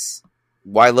to this,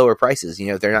 why lower prices?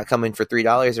 If they're not coming for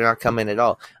 $3, they're not coming at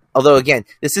all. Although, again,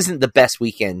 this isn't the best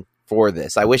weekend for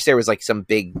this. I wish there was like some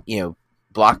big,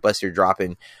 blockbuster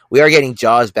dropping. We are getting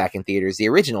Jaws back in theaters, the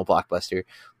original blockbuster,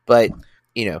 but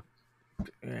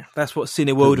that's what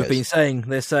Cineworld have been saying.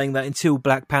 They're saying that until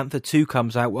Black Panther 2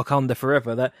 comes out, Wakanda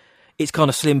Forever, that it's kind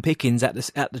of slim pickings at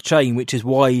the chain, which is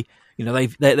why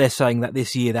they're saying that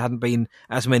this year there hadn't been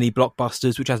as many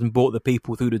blockbusters, which hasn't brought the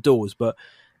people through the doors. But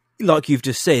like you've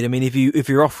just said, I mean, if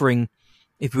you're offering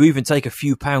if you even take a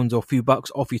few pounds or a few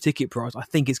bucks off your ticket price, I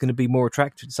think it's going to be more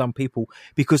attractive to some people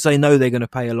because they know they're going to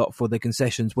pay a lot for their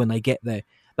concessions when they get there.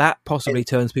 That possibly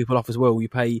turns people off as well. You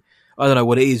pay, I don't know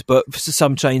what it is, but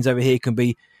some chains over here can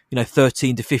be,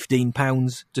 £13 to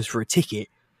 £15 just for a ticket,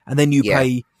 and then you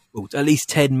pay at least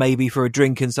 10 maybe for a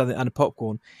drink and something and a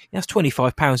popcorn. That's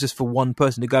 £25 just for one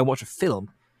person to go and watch a film.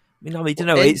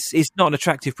 It's not an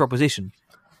attractive proposition.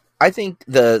 I think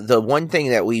the one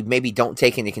thing that we maybe don't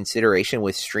take into consideration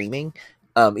with streaming,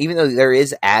 even though there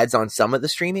is ads on some of the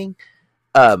streaming,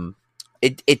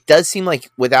 it does seem like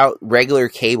without regular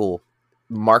cable,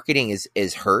 marketing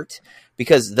is hurt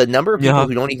because the number of people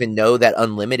who don't even know that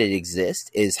unlimited exists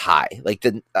is high. Like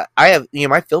I have,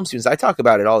 my film students, I talk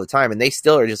about it all the time and they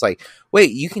still are just like,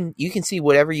 wait, you can see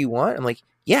whatever you want. I'm like,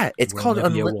 yeah, it's called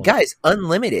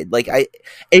unlimited. Like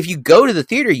if you go to the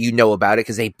theater, you know about it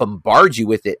because they bombard you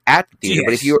with it at the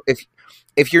theater. Yes. But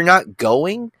if you're not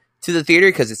going to the theater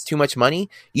because it's too much money,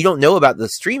 you don't know about the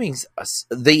streamings,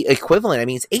 the equivalent. I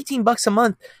mean, it's $18 a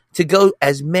month to go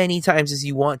as many times as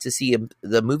you want to see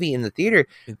the movie in the theater.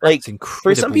 Like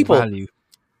for some people, value.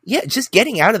 Yeah, just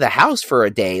getting out of the house for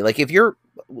a day. Like if you're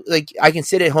like, I can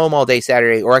sit at home all day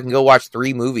Saturday, or I can go watch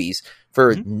 3 movies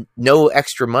for no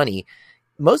extra money.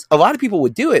 A lot of people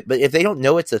would do it, but if they don't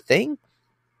know it's a thing,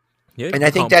 and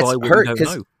I think that's hurt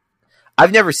because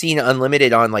I've never seen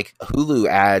unlimited on like Hulu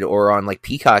ad or on like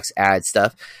Peacock's ad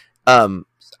stuff.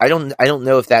 I don't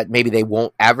know if that maybe they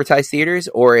won't advertise theaters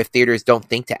or if theaters don't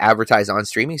think to advertise on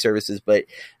streaming services. But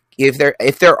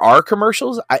if there are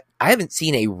commercials, I haven't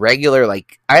seen a regular,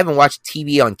 like I haven't watched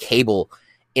TV on cable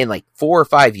in like 4 or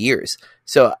 5 years.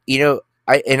 So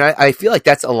I feel like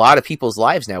that's a lot of people's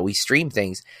lives now. We stream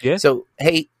things. Yeah. So,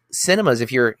 hey, cinemas,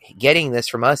 if you're getting this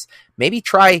from us, maybe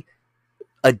try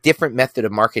a different method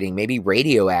of marketing, maybe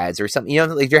radio ads or something.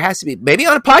 Like there has to be, maybe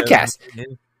on a podcast.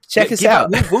 Check us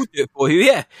out. We'll do it for you.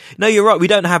 Yeah. No, you're right.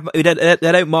 They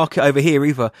don't market over here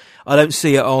either. I don't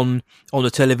see it on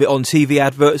the television, on TV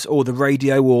adverts or the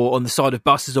radio or on the side of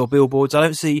buses or billboards. I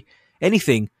don't see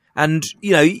anything. And,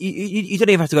 you don't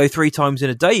even have to go 3 times in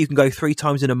a day. You can go 3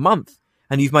 times in a month.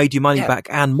 And you've made your money back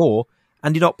and more,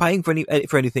 and you're not paying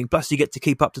for anything. Plus, you get to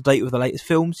keep up to date with the latest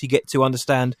films. You get to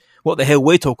understand what the hell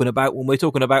we're talking about when we're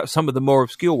talking about some of the more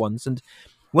obscure ones. And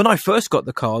when I first got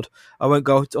the card, I won't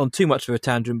go on too much of a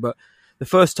tangent, but the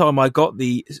first time I got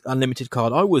the unlimited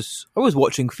card, I was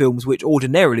watching films which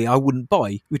ordinarily I wouldn't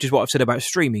buy, which is what I've said about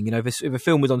streaming. If a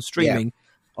film was on streaming,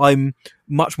 I'm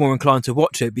much more inclined to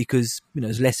watch it because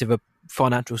there's less of a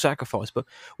financial sacrifice. But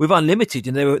with unlimited,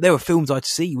 and there were films I'd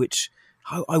see which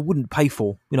I wouldn't pay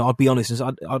for. I'd be honest,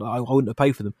 I wouldn't have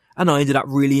paid for them. And I ended up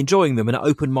really enjoying them, and it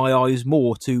opened my eyes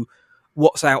more to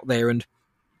what's out there and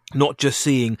not just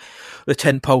seeing the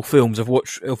tentpole films of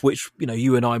which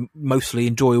you and I mostly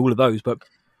enjoy all of those. But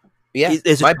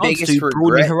there's my biggest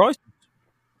regret.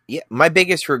 Yeah, my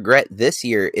biggest regret this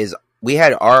year is we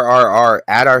had RRR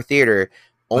at our theater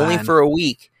only for a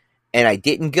week. And I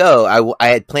didn't go. I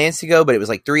had plans to go, but it was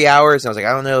like 3 hours. And I was like,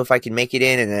 I don't know if I can make it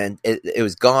in. And then it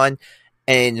was gone.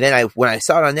 And then when I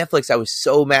saw it on Netflix, I was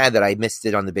so mad that I missed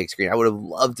it on the big screen. I would have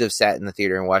loved to have sat in the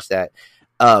theater and watched that.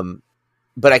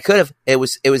 But I could have. It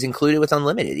was included with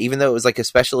unlimited, even though it was like a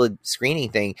special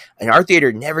screening thing. And our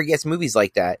theater never gets movies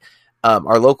like that,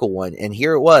 our local one. And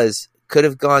here it was. Could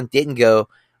have gone, didn't go,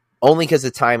 only because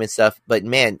of time and stuff. But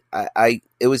man,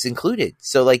 it was included.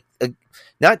 So like,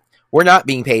 we're not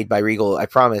being paid by Regal, I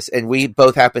promise. And we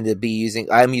both happen to be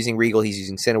I'm using Regal, he's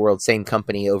using Cineworld, same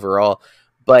company overall.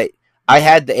 But I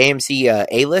had the AMC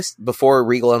A-list before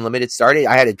Regal Unlimited started.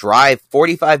 I had to drive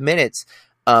 45 minutes,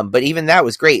 but even that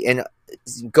was great. And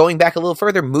going back a little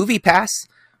further, Movie Pass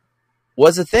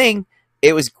was a thing.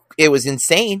 It was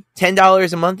insane.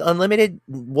 $10 a month unlimited.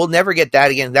 We'll never get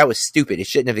that again. That was stupid. It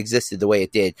shouldn't have existed the way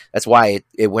it did. That's why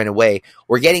it went away.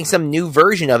 We're getting some new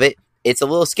version of it. It's a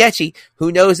little sketchy.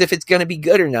 Who knows if it's going to be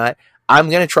good or not? I'm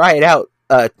going to try it out.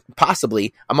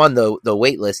 Possibly. I'm on the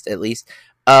wait list at least.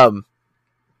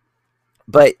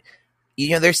 But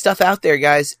there's stuff out there,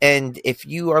 guys. And if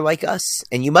you are like us,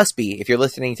 and you must be, if you're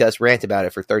listening to us rant about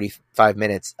it for 35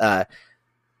 minutes, take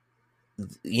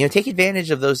advantage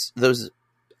of those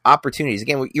opportunities.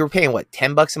 Again, you were paying what,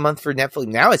 $10 a month for Netflix?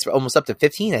 Now it's almost up to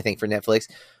 15, I think, for Netflix,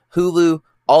 Hulu,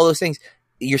 all those things.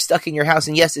 You're stuck in your house,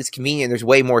 and yes, it's convenient. There's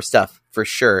way more stuff for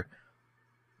sure,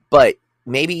 but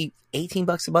maybe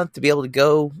 $18 a month to be able to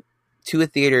go to a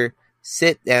theater,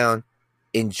 sit down,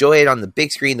 enjoy it on the big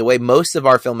screen the way most of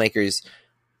our filmmakers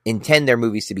intend their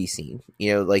movies to be seen.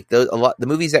 Like the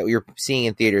movies that we're seeing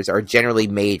in theaters are generally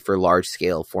made for large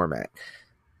scale format.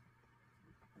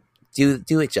 Do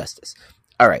it justice.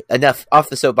 All right, enough off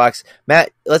the soapbox.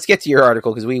 Matt, let's get to your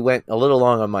article because we went a little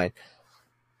long on mine.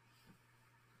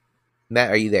 Matt,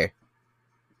 are you there?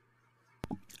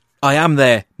 I am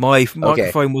there. My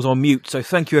microphone was on mute, so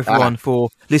thank you everyone for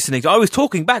listening. I was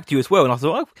talking back to you as well, and I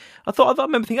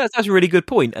remember thinking that's a really good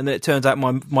point, and then it turns out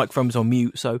my microphone was on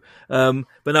mute. So, but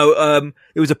no,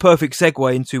 it was a perfect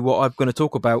segue into what I'm going to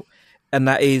talk about, and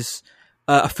that is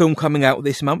a film coming out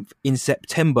this month in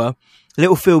September. A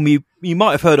little film you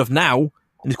might have heard of now,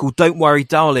 and it's called "Don't Worry,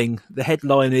 Darling." The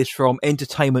headline is from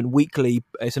Entertainment Weekly.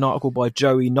 It's an article by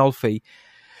Joey Nolfi.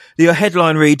 The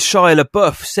headline reads, Shia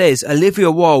LaBeouf says Olivia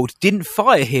Wilde didn't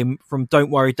fire him from Don't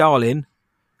Worry Darling.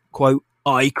 Quote,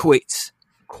 I quit.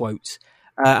 Quote.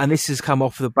 And this has come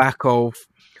off the back of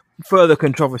further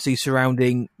controversy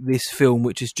surrounding this film,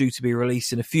 which is due to be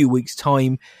released in a few weeks'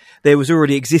 time. There was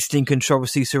already existing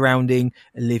controversy surrounding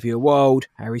Olivia Wilde,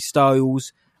 Harry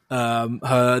Styles,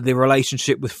 the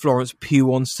relationship with Florence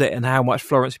Pugh on set and how much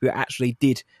Florence Pugh actually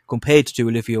did compared to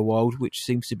Olivia Wilde, which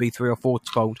seems to be 3 or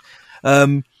 4-fold.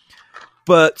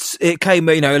 But it came,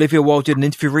 Olivia Wilde did an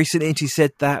interview recently and she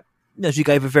said that she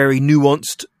gave a very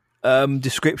nuanced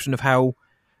description of how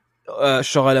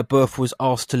Shia LaBeouf was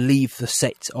asked to leave the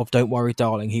set of Don't Worry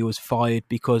Darling. He was fired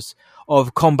because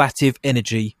of combative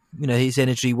energy. His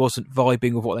energy wasn't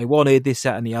vibing with what they wanted, this,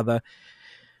 that and the other.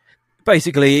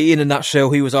 Basically, in a nutshell,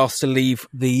 he was asked to leave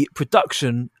the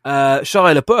production.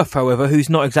 Shia LaBeouf, however, who's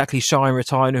not exactly shy and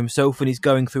retiring himself, and he's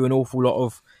going through an awful lot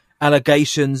of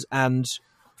allegations and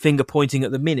finger pointing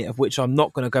at the minute, of which I'm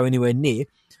not going to go anywhere near.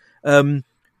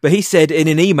 But he said in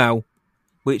an email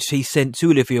which he sent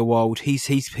to Olivia Wilde, he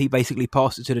basically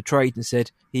passed it to the trade and said,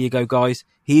 here you go, guys.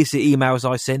 Here's the emails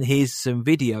I sent. Here's some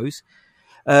videos.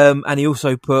 And he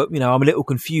also put, I'm a little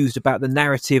confused about the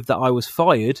narrative that I was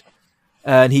fired.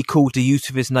 And he called the use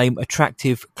of his name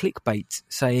attractive clickbait,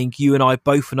 saying, you and I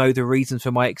both know the reasons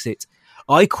for my exit.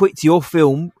 I quit your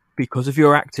film because of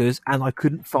your actors, and I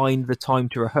couldn't find the time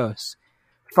to rehearse.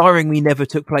 Firing me never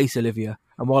took place, Olivia,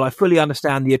 and while I fully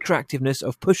understand the attractiveness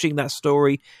of pushing that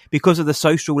story because of the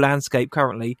social landscape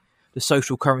currently, the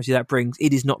social currency that brings,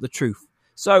 it is not the truth.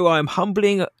 So I am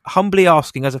humbly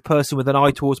asking, as a person with an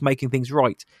eye towards making things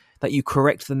right, that you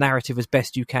correct the narrative as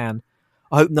best you can.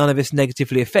 I hope none of this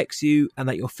negatively affects you, and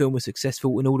that your film was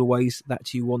successful in all the ways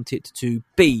that you want it to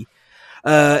be.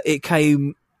 A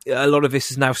lot of this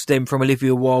has now stemmed from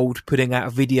Olivia Wilde putting out a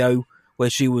video where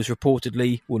she was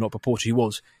reportedly, well, not reportedly,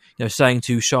 was, saying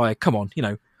to Shia, come on,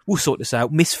 we'll sort this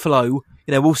out. Miss Flo,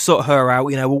 we'll sort her out.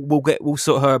 We'll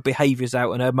sort her behaviours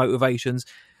out and her motivations.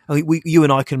 You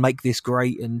and I can make this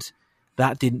great, and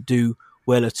that didn't do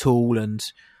well at all. And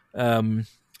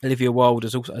Olivia Wilde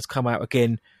has come out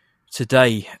again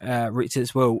today, written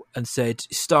as well, and said,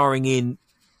 starring in,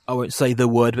 I won't say the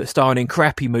word, but starring in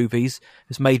crappy movies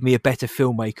has made me a better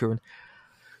filmmaker. And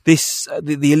this,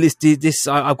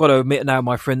 I've got to admit now,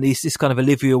 my friend, this kind of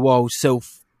Olivia Wilde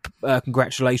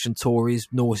congratulation tour is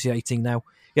nauseating now.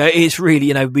 It's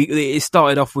really, it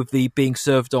started off with the being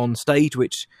served on stage,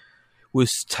 which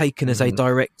was taken as a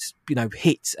direct,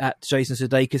 hit at Jason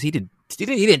Sudeikis. He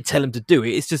didn't tell him to do it.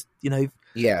 It's just,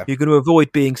 yeah, you're going to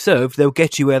avoid being served, they'll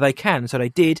get you where they can. So they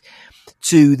did.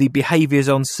 To the behaviours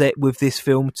on set with this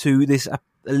film, to this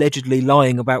allegedly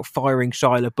lying about firing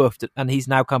Shia LaBeouf, and he's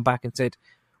now come back and said,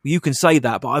 well, you can say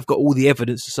that, but I've got all the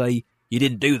evidence to say you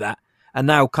didn't do that. And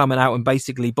now coming out and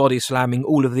basically body slamming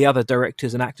all of the other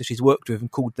directors and actors she's worked with and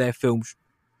called their films,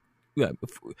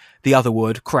 the other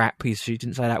word, crap. She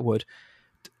didn't say that word,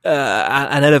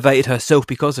 and elevated herself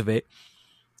because of it.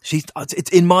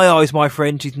 It's in my eyes, my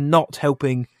friend, she's not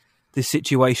helping this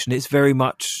situation. It's a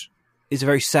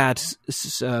very sad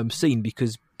scene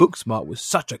because Booksmart was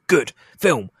such a good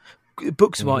film.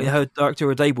 Booksmart, her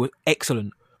director Ade was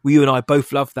excellent. You and I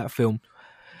both loved that film.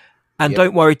 And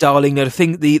Don't Worry, Darling.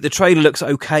 The trailer looks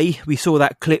okay. We saw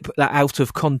that clip, that out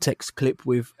of context clip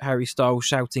with Harry Styles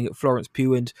shouting at Florence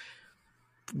Pugh, and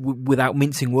without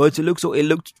mincing words, it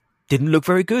didn't look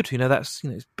very good.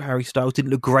 Harry Styles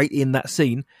didn't look great in that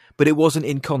scene, but it wasn't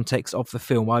in context of the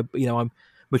film. I'm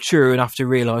mature enough to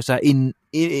realise that when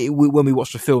we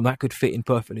watched the film, that could fit in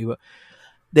perfectly. But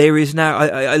there is now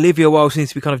Olivia Wilde seems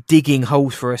to be kind of digging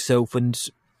holes for herself, and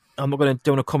I'm don't want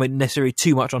to comment necessarily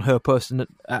too much on her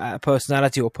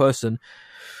personality or person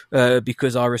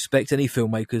because I respect any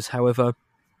filmmakers. However,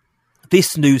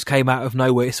 this news came out of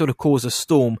nowhere. It sort of caused a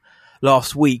storm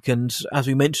last week, and as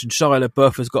we mentioned, Shia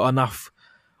LaBeouf has got enough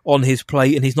on his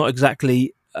plate, and he's not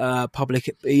exactly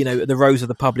public, the rose of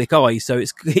the public eye. So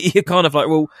it's you're kind of like,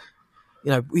 well,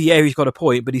 he's got a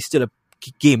point, but he's still a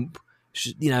gimp,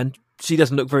 and she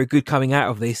doesn't look very good coming out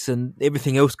of this, and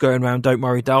everything else going around Don't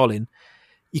Worry, Darling.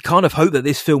 you kind of hope that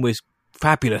this film is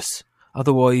fabulous.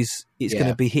 Otherwise, it's going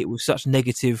Yeah. to be hit with such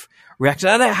negative reaction.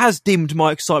 And it has dimmed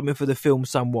my excitement for the film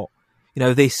somewhat.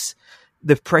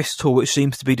 The press tour, which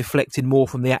seems to be deflected more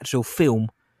from the actual film.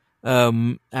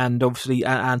 And obviously,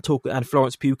 and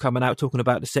Florence Pugh coming out talking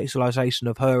about the sexualization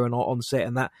of her and on set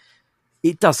and that.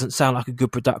 It doesn't sound like a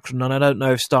good production, and I don't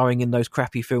know if starring in those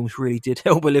crappy films really did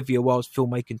help Olivia Wilde's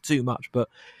filmmaking too much. But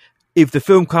if the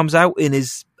film comes out and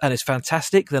is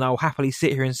fantastic, then I'll happily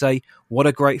sit here and say, what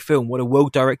a great film, what a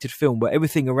well-directed film. But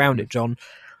everything around it, John,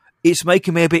 it's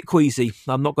making me a bit queasy.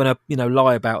 I'm not going to,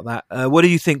 lie about that. What do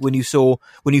you think when you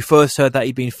first heard that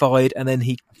he'd been fired and then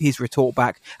his retort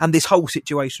back and this whole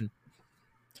situation?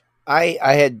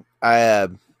 Shia's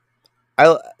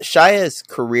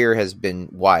career has been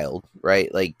wild,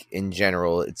 right? Like in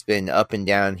general, it's been up and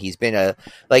down. He's been I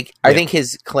think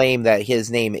his claim that his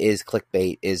name is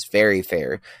clickbait is very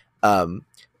fair.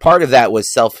 Part of that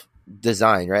was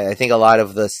self-design, right? I think a lot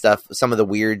of the stuff, some of the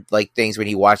weird things when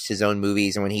he watched his own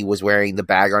movies and when he was wearing the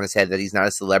bag on his head that he's not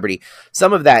a celebrity,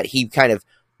 some of that he kind of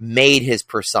made his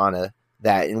persona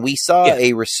that, and we saw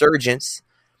a resurgence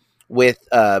with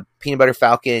Peanut Butter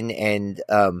Falcon and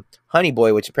Honey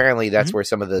Boy, which apparently that's where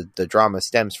some of the drama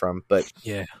stems from. But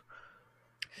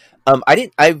on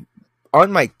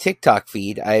my TikTok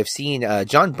feed, I have seen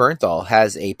John Bernthal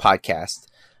has a podcast,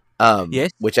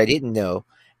 which I didn't know,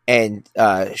 and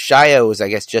Shia was, I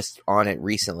guess, just on it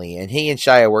recently, and he and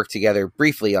Shia worked together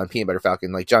briefly on Peanut Butter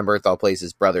Falcon. Like John Bernthal plays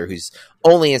his brother, who's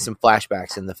only in some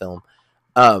flashbacks in the film.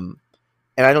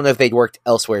 And I don't know if they'd worked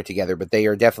elsewhere together, but they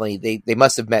are definitely, they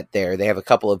must have met there. They have a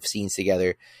couple of scenes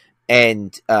together.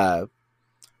 And, Shia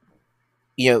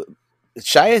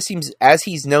seems, as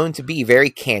he's known to be, very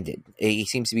candid. He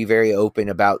seems to be very open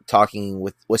about talking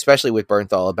especially with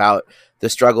Bernthal, about the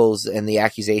struggles and the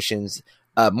accusations,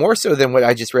 more so than what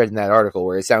I just read in that article,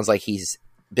 where it sounds like he's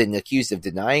been accused of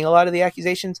denying a lot of the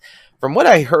accusations. From what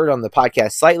I heard on the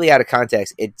podcast, slightly out of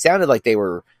context, it sounded like they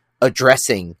were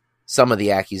addressing some of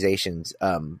the accusations.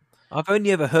 I've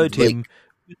only ever heard him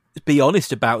be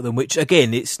honest about them, which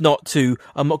again,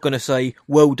 I'm not going to say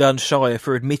well done Shia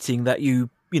for admitting that you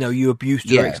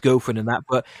abused your ex-girlfriend and that,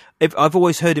 but I've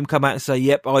always heard him come out and say,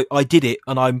 yep, I did it,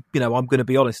 and I'm going to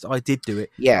be honest, I did do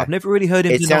it. Yeah. I've never really heard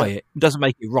him deny it. It doesn't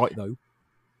make it right though.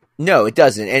 No, it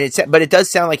doesn't. But it does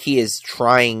sound like he is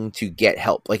trying to get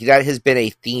help. Like that has been a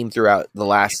theme throughout the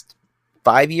last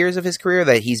 5 years of his career,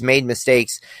 that he's made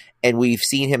mistakes, and we've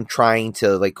seen him trying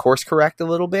to course correct a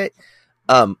little bit.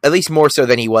 At least more so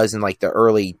than he was in the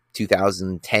early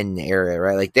 2010 era,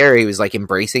 right? Like there he was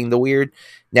embracing the weird.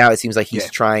 Now it seems like he's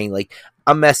trying,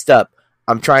 I'm messed up,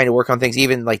 I'm trying to work on things.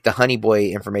 Even the Honey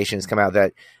Boy information has come out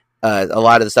that a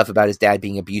lot of the stuff about his dad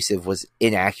being abusive was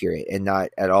inaccurate and not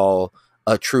at all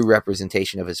a true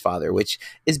representation of his father, which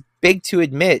is big to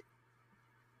admit.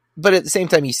 But at the same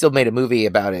time, you still made a movie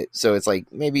about it, so it's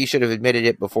maybe you should have admitted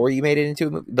it before you made it into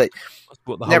a movie. But that's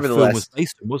what the whole nevertheless, film was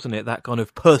based on, wasn't it? That kind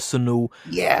of personal,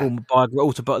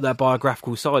 that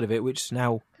biographical side of it, which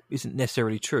now isn't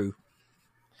necessarily true.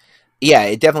 Yeah,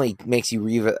 it definitely makes you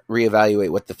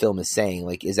reevaluate what the film is saying.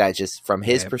 Is that just from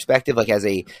his perspective? As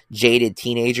a jaded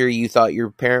teenager, you thought your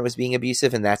parent was being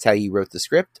abusive, and that's how you wrote the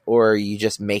script, or are you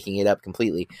just making it up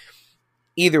completely?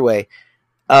 Either way,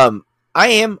 I'm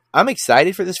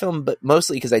excited for this film, but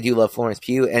mostly because I do love Florence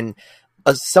Pugh, and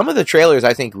some of the trailers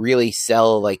I think really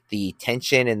sell the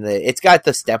tension, and it's got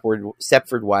the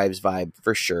Stepford Wives vibe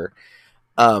for sure.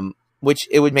 Which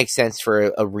it would make sense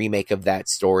for a remake of that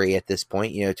story at this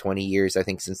point. 20 years I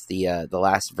think since the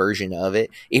last version of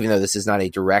it. Even though this is not a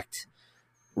direct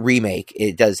remake,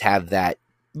 it does have that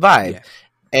vibe. Yeah.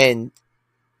 And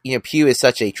Pugh is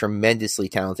such a tremendously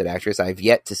talented actress. I've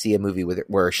yet to see a movie with her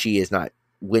where she is not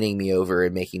winning me over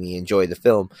and making me enjoy the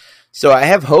film. So I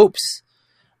have hopes.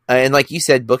 And like you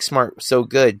said, Booksmart so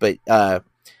good, but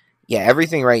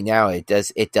everything right now it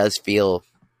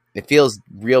feels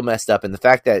real messed up, and the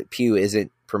fact that Pugh isn't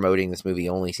promoting this movie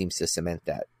only seems to cement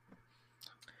that.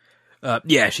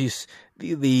 She's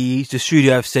the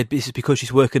studio have said this is because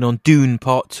she's working on Dune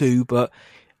Part 2, but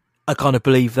I kind of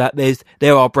believe that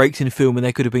there are breaks in film and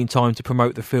there could have been time to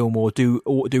promote the film or do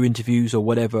interviews or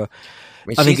whatever.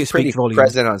 I think it's pretty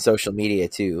present on social media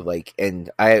too,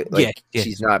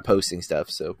 she's not posting stuff.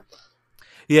 So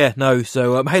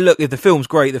So hey, look, if the film's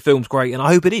great, and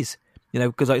I hope it is.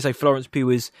 Because like I say, Florence Pugh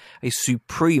is a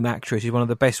supreme actress. She's one of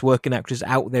the best working actresses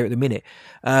out there at the minute.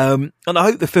 And I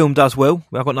hope the film does well.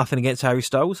 I've got nothing against Harry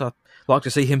Styles. I'd like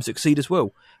to see him succeed as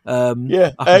well. I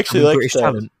actually like British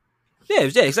talent. Yeah,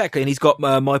 exactly. And he's got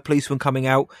My Policeman coming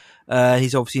out.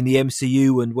 He's obviously in the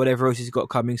MCU and whatever else he's got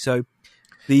coming. So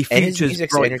the future's and his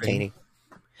music's entertaining.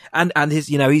 and his,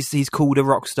 he's called a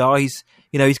rock star. He's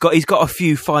got a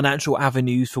few financial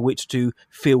avenues for which to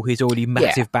fill his already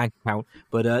massive bank account.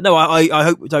 But no, I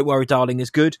hope Don't Worry Darling is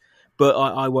good, but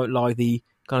I won't lie, the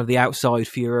kind of the outside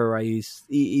furore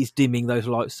is dimming those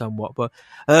lights somewhat. But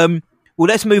well,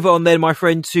 let's move on then, my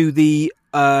friend, to the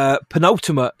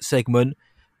penultimate segment,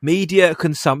 media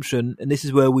consumption, and this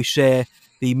is where we share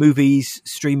the movies,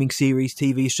 streaming series,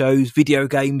 TV shows, video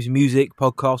games, music,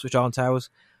 podcasts, which aren't ours,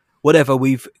 whatever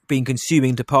we've been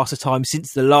consuming to pass the time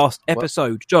since the last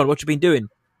episode. John, what you been doing?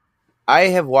 I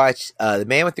have watched The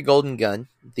Man with the Golden Gun,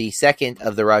 the second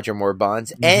of the Roger Moore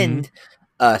Bonds, and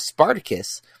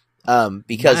Spartacus,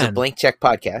 because of Blank Check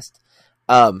Podcast.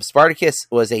 Spartacus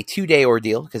was a 2-day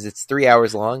ordeal because it's 3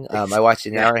 hours long. I watched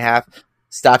an hour and a half,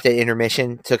 stopped at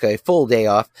intermission, took a full day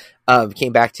off,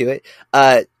 came back to it.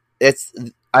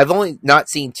 I've only not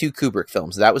seen 2 Kubrick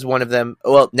films. That was one of them.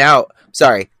 Well,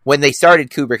 when they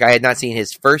started Kubrick, I had not seen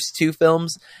his first 2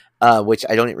 films, which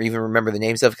I don't even remember the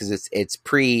names of because it's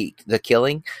pre The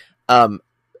Killing. And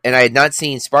I had not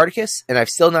seen Spartacus, and I've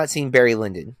still not seen Barry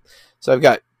Lyndon. So I've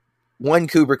got 1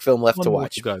 Kubrick film left to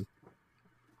watch.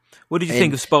 What did you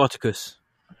think of Spartacus?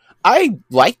 I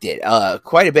liked it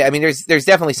quite a bit. I mean, there's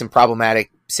definitely some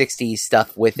problematic 60s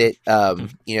stuff with it.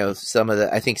 Some of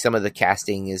the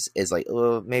casting is like,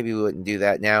 oh, maybe we wouldn't do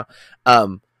that now.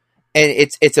 And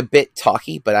it's a bit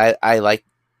talky, but I like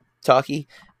talky.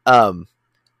 I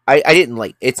didn't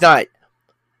like, it's not,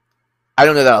 I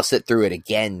don't know that I'll sit through it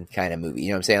again kind of movie. You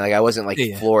know what I'm saying? Like, I wasn't like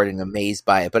floored and amazed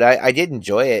by it, but I did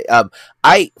enjoy it.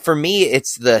 For me,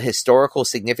 it's the historical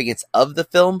significance of the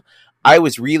film. I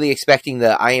was really expecting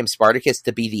the I Am Spartacus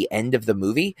to be the end of the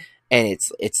movie, and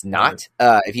it's not.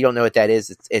 If you don't know what that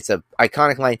is, it's a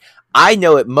iconic line. I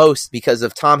know it most because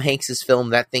of Tom Hanks's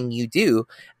film That Thing You Do,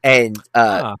 and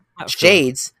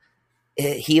Shades.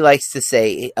 He likes to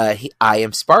say, I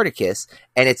am Spartacus,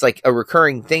 and it's like a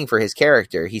recurring thing for his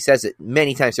character. He says it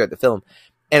many times throughout the film,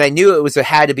 and I knew it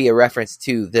had to be a reference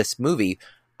to this movie,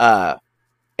 and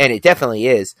it definitely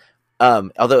is.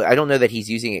 Although I don't know that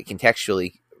he's using it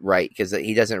contextually right, because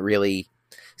he doesn't really.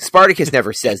 Spartacus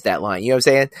never says that line. You know what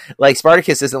I'm saying? Like,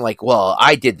 Spartacus isn't like, well,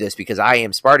 I did this because I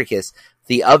am Spartacus.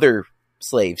 The other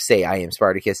slaves say I am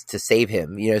Spartacus to save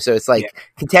him. So it's like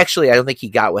contextually, I don't think he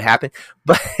got what happened,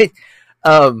 but.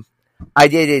 I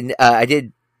did.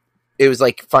 It was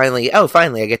like finally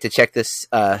I get to check this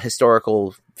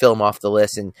historical film off the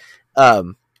list, and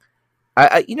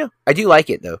I do like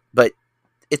it though, but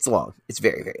it's long. It's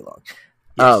very, very long.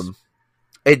 Yes.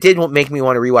 It did make me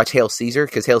want to rewatch Hail Caesar,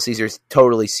 because Hail Caesar's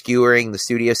totally skewering the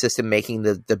studio system, making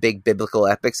the big biblical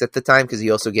epics at the time, because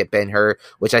you also get Ben-Hur,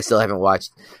 which I still haven't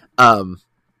watched. And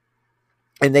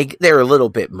they're a little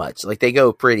bit much. Like, they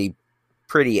go pretty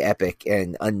epic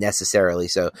and unnecessarily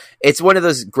so. It's one of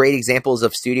those great examples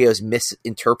of studios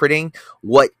misinterpreting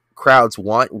what crowds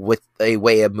want with a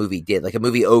way a movie did. Like, a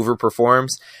movie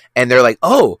overperforms, and they're like,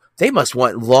 oh, they must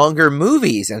want longer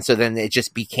movies, and so then it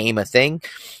just became a thing.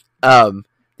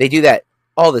 They do that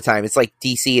all the time. It's like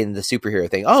DC and the superhero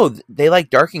thing. Oh, they like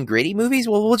dark and gritty movies?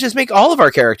 Well, we'll just make all of our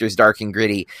characters dark and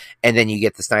gritty, and then you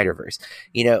get the Snyderverse.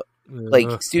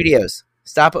 Like, studios,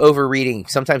 stop overreading.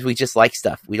 Sometimes we just like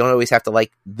stuff. We don't always have to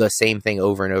like the same thing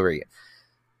over and over again.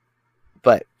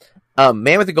 But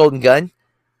Man with the Golden Gun,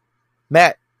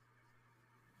 Matt,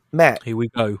 here we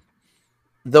go.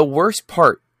 The worst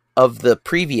part of the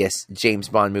previous James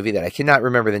Bond movie that I cannot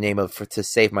remember the name of to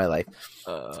save my life,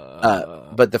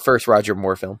 but the first Roger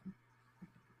Moore film.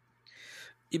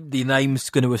 The name's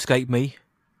going to escape me.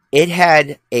 It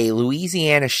had a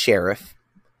Louisiana sheriff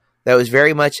that was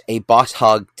very much a boss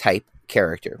hog type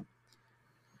character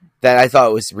that I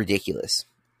thought was ridiculous.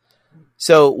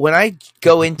 So when I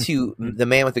go into The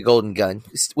Man with the Golden Gun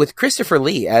with Christopher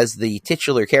Lee as the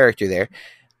titular character there,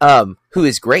 who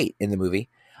is great in the movie,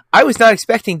 I was not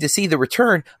expecting to see the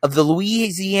return of the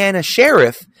Louisiana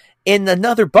sheriff in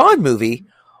another Bond movie,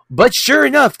 but sure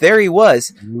enough, there he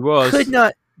was. Could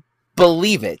not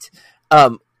believe it.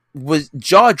 Was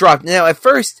jaw dropped. Now, at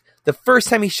first, the first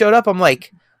time he showed up, I'm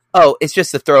like, oh, it's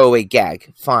just a throwaway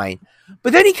gag. Fine.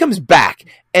 But then he comes back,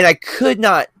 and I could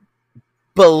not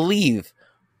believe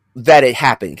that it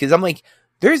happened. Because I'm like,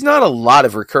 there's not a lot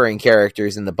of recurring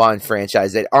characters in the Bond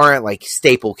franchise that aren't like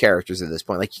staple characters at this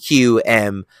point. Like Q,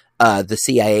 M, the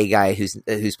CIA guy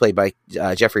who's played by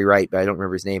Jeffrey Wright, but I don't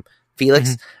remember his name.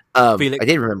 Felix? Felix. I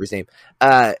did remember his name.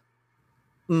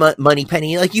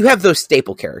 Moneypenny. Like, you have those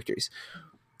staple characters.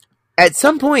 At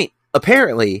some point,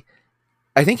 apparently,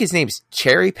 I think his name's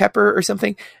Cherry Pepper or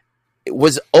something,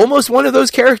 was almost one of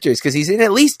those characters, because he's in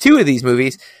at least 2 of these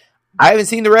movies. I haven't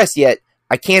seen the rest yet.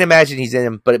 I can't imagine he's in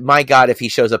them, but my God, if he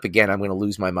shows up again, I'm going to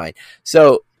lose my mind.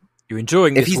 So you're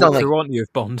enjoying if this he's on, walkthrough, aren't you,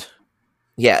 of Bond?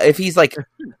 Yeah, if he's like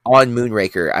on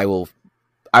Moonraker, I will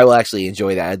actually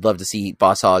enjoy that. I'd love to see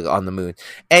Boss Hogg on the moon.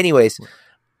 Anyways,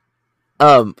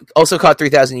 also caught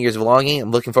 3,000 Years of Longing.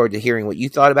 I'm looking forward to hearing what you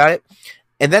thought about it.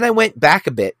 And then I went back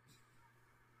a bit,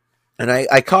 and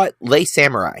I caught Les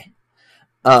Samurai,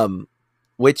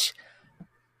 which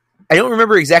I don't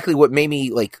remember exactly what made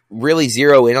me like really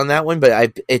zero in on that one,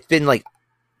 but it's been like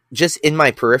just in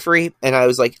my periphery, and I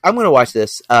was like, I'm going to watch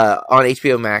this on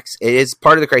HBO Max. It is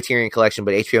part of the Criterion Collection,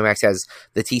 but HBO Max has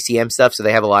the TCM stuff, so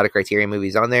they have a lot of Criterion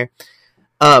movies on there.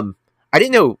 I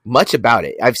didn't know much about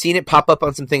it. I've seen it pop up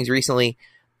on some things recently.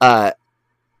 I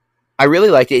really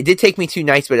liked it. It did take me 2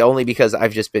 nights, but only because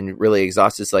I've just been really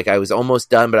exhausted. So, like, I was almost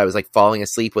done, but I was like falling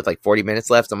asleep with like 40 minutes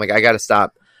left. I'm like, I got to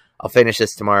stop. I'll finish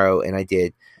this tomorrow, and I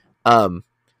did.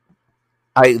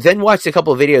 I then watched a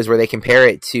couple of videos where they compare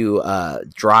it to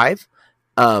Drive,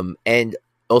 and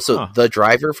also The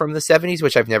Driver from the 70s,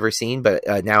 which I've never seen, but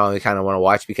now I kind of want to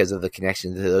watch because of the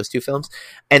connection to those two films.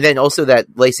 And then also that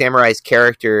Les Samurai's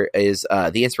character is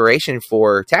the inspiration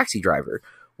for Taxi Driver,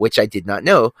 which I did not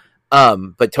know,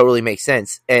 but totally makes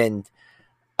sense. And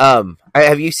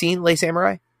have you seen Les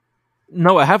Samurai?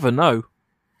 No, I haven't, no.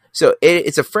 So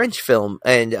it's a French film,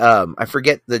 and I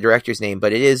forget the director's name,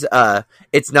 but it is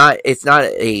it's not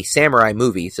a samurai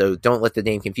movie, so don't let the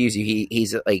name confuse you.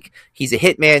 He's a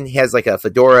hitman. He has like a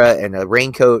fedora and a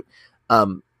raincoat.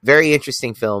 Very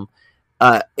interesting film.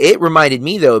 It reminded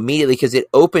me though immediately because it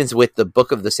opens with the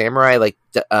Book of the Samurai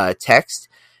text,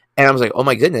 and I was like, oh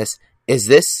my goodness, is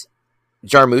this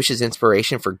Jarmusch's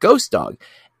inspiration for Ghost Dog?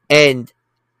 And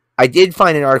I did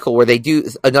find an article where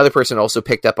another person also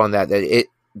picked up on that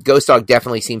Ghost Dog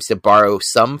definitely seems to borrow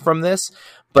some from this,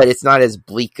 but it's not as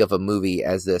bleak of a movie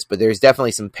as this. But there's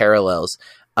definitely some parallels.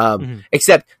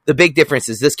 Except the big difference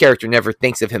is this character never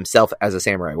thinks of himself as a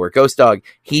samurai, where Ghost Dog,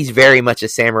 he's very much a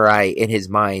samurai in his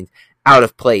mind, out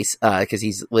of place because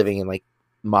he's living in like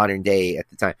modern day at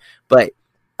the time. But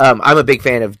I'm a big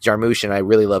fan of Jarmusch, and I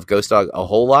really love Ghost Dog a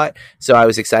whole lot. So I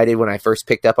was excited when I first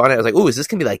picked up on it. I was like, "Ooh, is this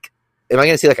gonna be like? Am I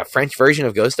gonna see like a French version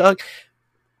of Ghost Dog?"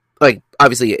 Like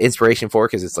obviously inspiration for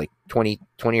because it's like 20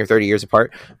 or 30 years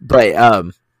apart,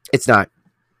 but it's not.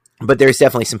 But there's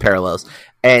definitely some parallels,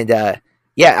 and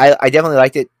yeah, I definitely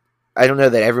liked it. I don't know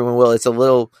that everyone will. It's a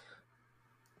little,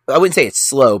 I wouldn't say it's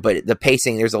slow, but the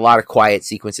pacing, there's a lot of quiet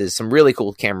sequences, some really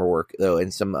cool camera work though,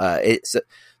 and some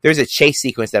there's a chase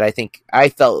sequence that I think I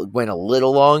felt went a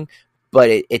little long, but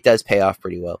it does pay off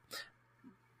pretty well.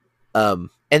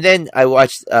 And then I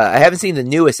watched, I haven't seen the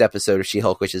newest episode of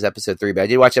She-Hulk, which is episode 3, but I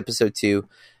did watch episode 2.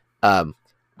 I'm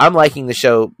liking the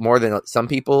show more than some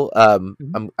people.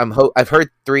 I've heard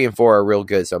 3 and 4 are real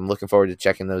good, so I'm looking forward to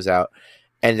checking those out.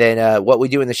 And then What We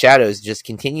Do in the Shadows just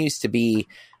continues to be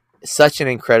such an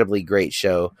incredibly great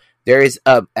show. There is,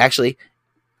 actually,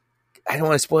 I don't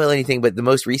want to spoil anything, but the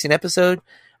most recent episode,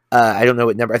 I don't know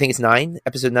what number, I think it's 9,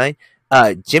 episode 9,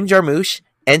 Jim Jarmusch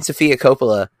and Sofia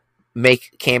Coppola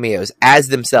make cameos as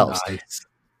themselves. Nice.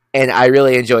 And I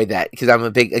really enjoyed that because I'm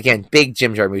a big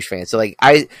Jim Jarmusch fan. So like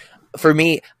for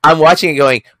me, I'm watching it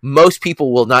going, most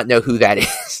people will not know who that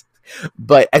is.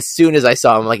 But as soon as I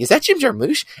saw him, I'm like, is that Jim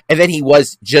Jarmusch? And then he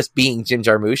was just being Jim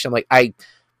Jarmusch. I'm like,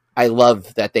 I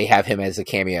love that they have him as a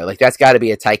cameo. Like that's got to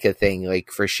be a Taika thing,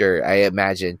 like for sure. I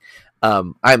imagine.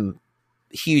 I'm a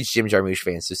huge Jim Jarmusch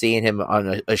fan, so seeing him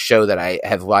on a show that I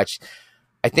have watched,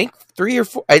 I think 3 or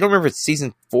 4. I don't remember if it's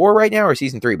season 4 right now or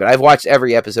season 3, but I've watched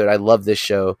every episode. I love this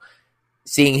show.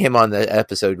 Seeing him on the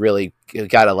episode really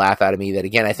got a laugh out of me that,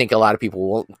 again, I think a lot of people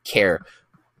won't care.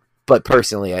 But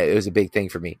personally, it was a big thing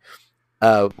for me.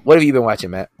 What have you been watching,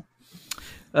 Matt?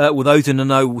 Well, those in the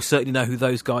know will certainly know who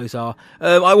those guys are.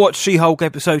 I watched She-Hulk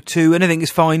episode 2. Anything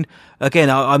is fine. Again,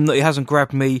 it hasn't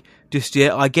grabbed me just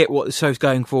yet. I get what the show's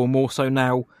going for more so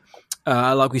now.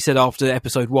 Like we said after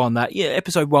episode 1, that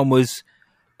episode 1 was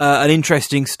an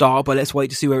interesting start, but let's wait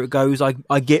to see where it goes.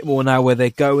 I get more now where they're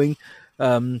going.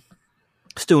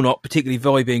 Still not particularly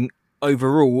vibing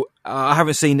overall. I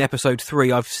haven't seen episode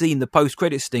 3. I've seen the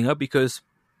post-credit stinger because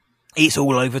it's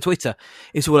all over Twitter.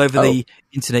 It's all over the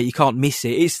internet. You can't miss it.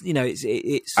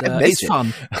 It's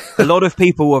fun. A lot of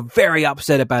people were very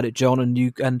upset about it, John, and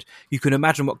you can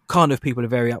imagine what kind of people are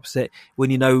very upset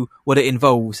when you know what it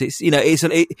involves. Is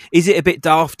it a bit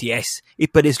daft? Yes,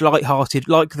 but it's light-hearted,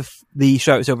 like the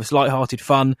show itself. It's light-hearted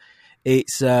fun.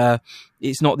 It's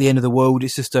not the end of the world.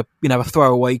 It's just a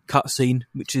throwaway cutscene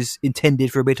which is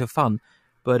intended for a bit of fun.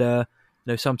 But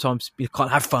sometimes you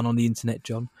can't have fun on the internet,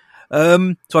 John.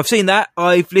 So I've seen that.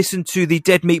 I've listened to the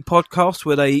Dead Meat podcast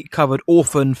where they covered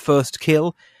Orphan First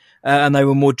Kill. and they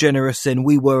were more generous than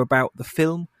we were about the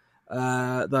film.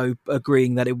 Though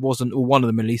agreeing that it wasn't, or one of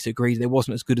them at least agrees, it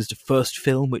wasn't as good as the first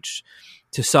film, which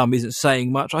to some isn't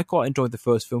saying much. I quite enjoyed the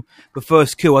first film. The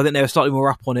First Kill, I think they were slightly more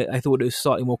up on it. I thought it was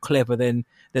slightly more clever than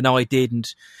I did, and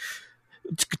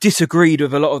disagreed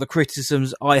with a lot of the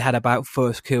criticisms I had about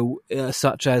First Kill,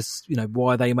 such as,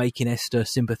 why are they making Esther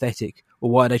sympathetic, or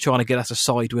why are they trying to get us to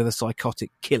side with a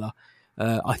psychotic killer?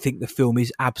 I think the film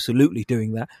is absolutely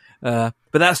doing that.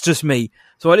 But that's just me.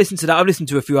 So I listened to that. I've listened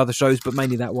to a few other shows, but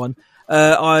mainly that one.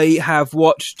 I have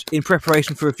watched, in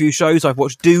preparation for a few shows, I've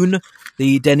watched Dune,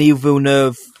 the Denis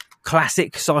Villeneuve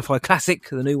classic, sci-fi classic,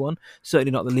 the new one.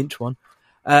 Certainly not the Lynch one.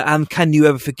 And Can You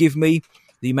Ever Forgive Me,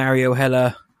 the Mario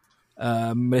Heller,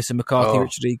 Melissa McCarthy,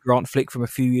 Richard E. Grant flick from a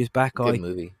few years back. Good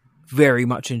movie. Very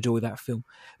much enjoy that film.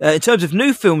 In terms of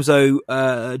new films,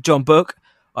 though, John Burke,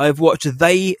 I've watched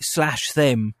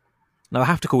They/Them. Now I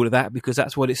have to call it that because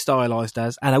that's what it's stylized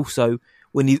as, and also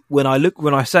when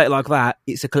I say it like that,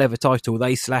 it's a clever title.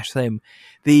 They/Them,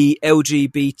 the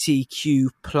LGBTQ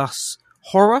plus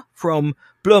horror from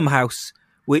Blumhouse,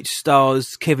 which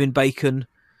stars Kevin Bacon,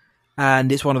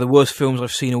 and it's one of the worst films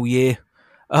I've seen all year.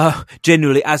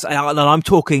 Genuinely, and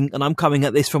I'm coming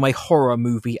at this from a horror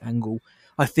movie angle.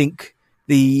 I think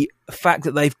the fact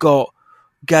that they've got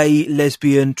gay,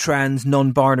 lesbian, trans,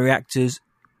 non-binary actors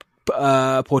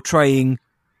portraying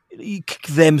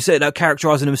them,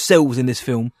 characterizing themselves in this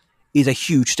film is a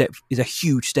huge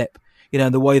step.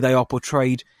 And the way they are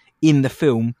portrayed in the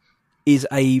film is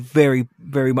a very,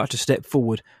 very much a step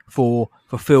forward for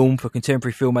film, for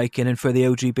contemporary filmmaking, and for the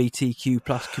LGBTQ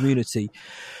plus community.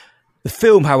 The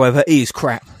film, however, is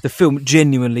crap. The film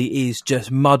genuinely is just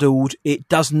muddled. It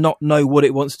does not know what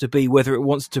it wants to be, whether it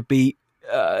wants to be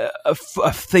a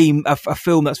film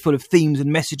that's full of themes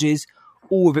and messages,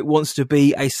 or if it wants to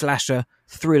be a slasher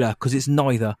thriller, because it's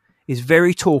neither. It's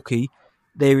very talky.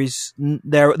 There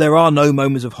are no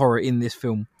moments of horror in this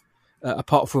film,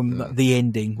 apart from the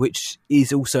ending, which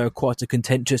is also quite a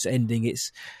contentious ending.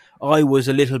 I was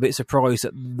a little bit surprised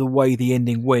at the way the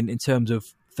ending went in terms of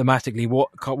thematically.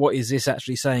 What is this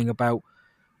actually saying about?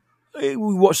 We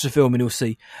watch the film and you'll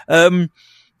see.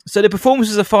 So the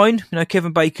performances are fine.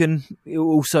 Kevin Bacon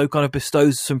also kind of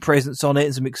bestows some presence on it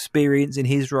and some experience in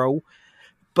his role,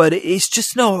 but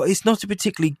it's not a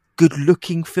particularly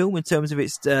good-looking film in terms of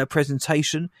its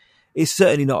presentation. It's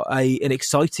certainly not an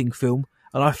exciting film,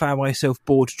 and I found myself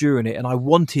bored during it, and I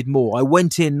wanted more. I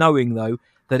went in knowing, though,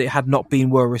 that it had not been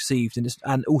well received,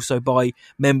 and also by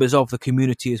members of the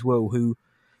community as well, who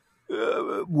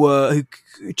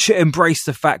embraced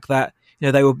the fact that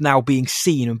they were now being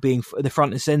seen and being the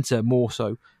front and center more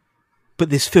so. But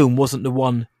this film wasn't the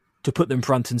one to put them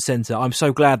front and center. I'm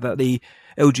so glad that the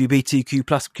LGBTQ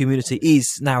plus community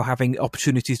is now having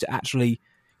opportunities to actually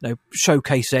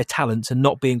showcase their talents and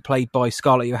not being played by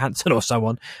Scarlett Johansson or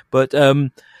someone. But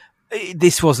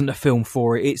this wasn't a film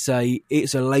for it.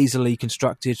 It's a lazily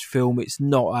constructed film. It's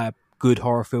not a good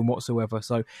horror film whatsoever.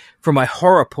 So from an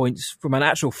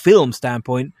actual film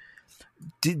standpoint,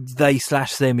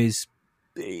 They/Them is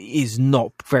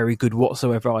not very good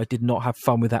whatsoever. I did not have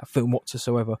fun with that film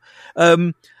whatsoever.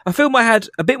 A film I had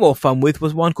a bit more fun with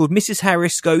was one called Mrs.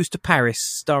 Harris Goes to Paris,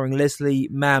 starring Leslie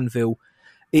Manville.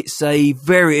 It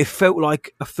felt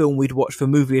like a film we'd watched for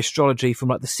Movie Astrology from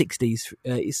like the 60s.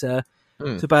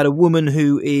 It's about a woman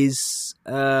who is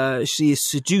she is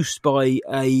seduced by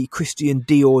a Christian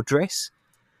Dior dress,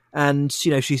 and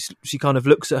she kind of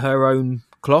looks at her own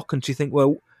clock and she thinks,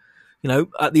 well,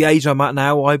 at the age I'm at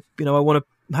now, I want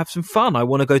to have some fun. I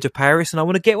want to go to Paris and I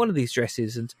want to get one of these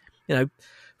dresses. And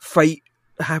fate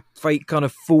kind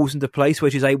of falls into place where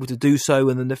she's able to do so.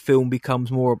 And then the film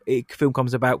comes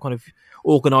about kind of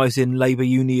organising labour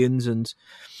unions and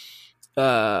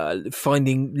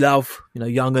finding love,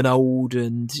 young and old,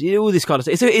 and all this kind of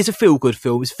stuff. It's a feel good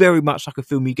film. It's very much like a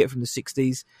film you get from the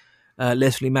 60s.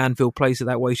 Leslie Manville plays it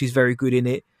that way. She's very good in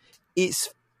it.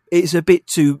 It's a bit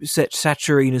too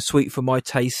saccharine and sweet for my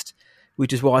taste,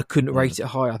 which is why I couldn't rate it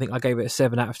high. I think I gave it a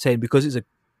 7 out of 10 because it's a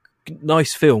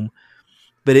nice film,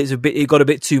 but it got a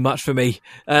bit too much for me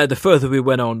the further we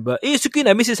went on. But it's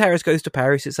Mrs. Harris Goes to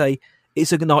Paris. It's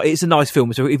a nice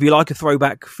film. So if you like a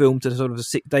throwback film to the sort of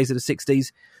the days of the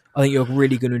 60s, I think you're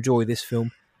really going to enjoy this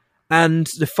film. And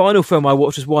the final film I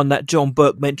watched was one that John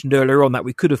Burke mentioned earlier on that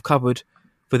we could have covered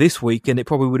for this week, and it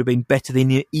probably would have been better than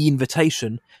The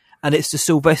Invitation. And it's the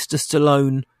Sylvester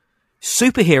Stallone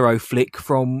superhero flick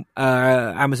from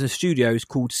Amazon Studios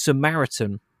called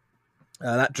Samaritan.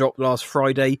 That dropped last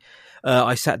Friday.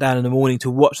 I sat down in the morning to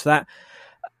watch that.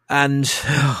 And,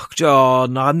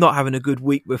 John, I'm not having a good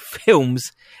week with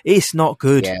films. It's not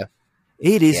good. Yeah.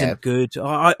 It Yeah. isn't good.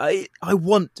 I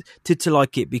wanted to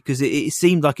like it because it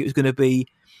seemed like it was going to be,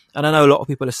 and I know a lot of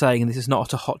people are saying, and this is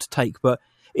not a hot take, but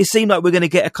it seemed like we're going to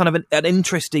get a kind of an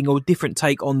interesting or different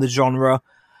take on the genre,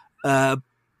 but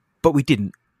we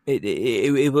didn't.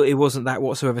 It wasn't that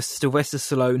whatsoever. Sylvester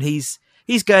Stallone,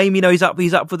 he's game. You know, he's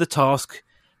up for the task.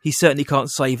 He certainly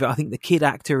can't save it. I think the kid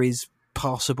actor is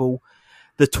passable.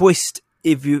 The twist,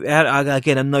 if you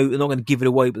again, I'm not going to give it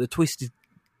away, but the twist is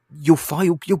you'll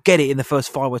get it in the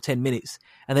first 5 or 10 minutes,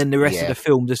 and then the rest of the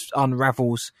film just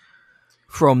unravels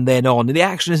from then on. And the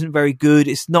action isn't very good.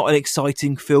 It's not an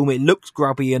exciting film. It looks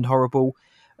grubby and horrible.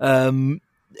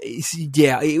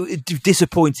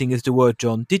 Disappointing is the word,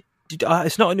 John.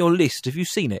 It's not on your list. Have you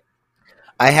seen it?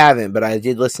 I haven't, but I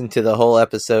did listen to the whole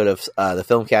episode of the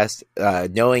Filmcast,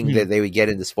 knowing that they would get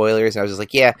into spoilers. And I was just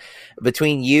like, yeah,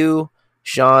 between you,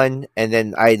 Sean, and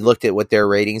then I looked at what their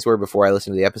ratings were before I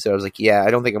listened to the episode. I was like, yeah, I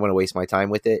don't think I'm going to waste my time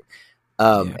with it.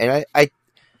 And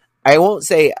I won't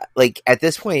say, like, at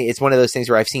this point, it's one of those things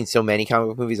where I've seen so many comic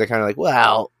book movies, I kind of like,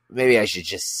 well, maybe I should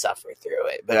just suffer through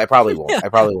it, but I probably won't. I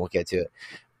probably won't get to it.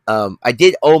 I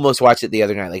did almost watch it the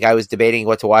other night. Like, I was debating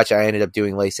what to watch. I ended up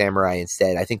doing Lay Samurai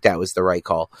instead. I think that was the right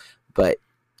call, but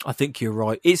I think you're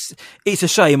right. It's a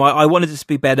shame. I wanted it to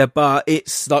be better, but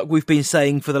it's like we've been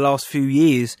saying for the last few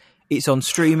years. It's on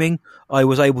streaming. I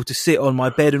was able to sit on my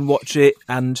bed and watch it,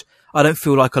 and I don't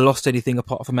feel like I lost anything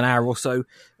apart from an hour or so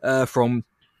from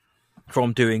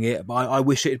doing it. But I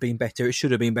wish it had been better. It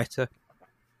should have been better.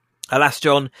 Alas,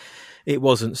 John, it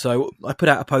wasn't. So I put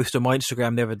out a post on my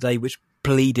Instagram the other day, which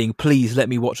pleading, please let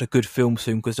me watch a good film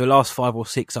soon, because the last 5 or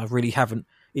 6 I really haven't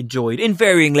enjoyed in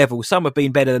varying levels. Some have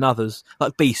been better than others,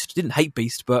 like Beast. Didn't hate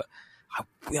Beast, but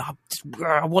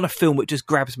I want a film which just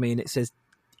grabs me and it says,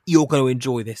 you're going to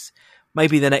enjoy this.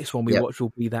 Maybe the next one we watch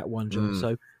will be that one, John.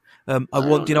 So I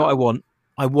want, you know what I want?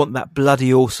 I want that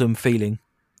bloody awesome feeling.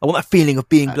 I want that feeling of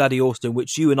being bloody awesome,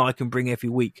 which you and I can bring every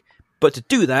week. But to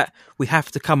do that, we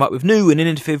have to come up with new and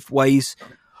innovative ways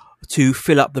to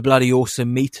fill up the bloody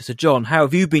awesome meter. So, John, how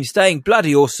have you been staying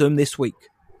bloody awesome this week?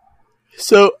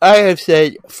 So I have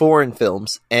said foreign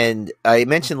films, and I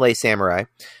mentioned Lay Samurai,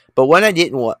 but one I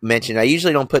didn't mention, I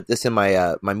usually don't put this in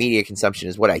my my media consumption,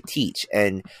 is what I teach.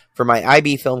 And for my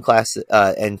IB film class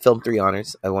and Film 3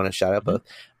 honors, I want to shout out both.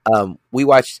 We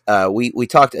watched, we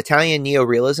talked Italian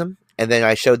neorealism, and then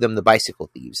I showed them The Bicycle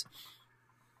Thieves.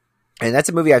 And that's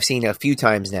a movie I've seen a few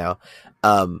times now.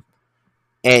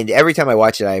 And every time I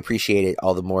watch it, I appreciate it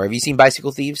all the more. Have you seen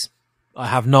Bicycle Thieves? I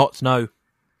have not, no.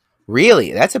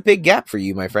 Really? That's a big gap for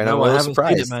you, my friend. No, I'm a little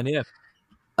surprised. Seen it, man,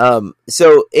 yeah.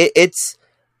 So it's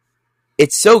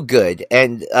so good.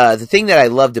 And the thing that I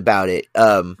loved about it,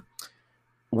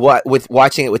 with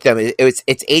watching it with them, it's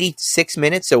 86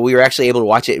 minutes. So we were actually able to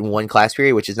watch it in one class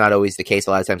period, which is not always the case.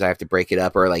 A lot of times I have to break it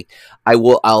up, or like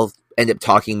I'll end up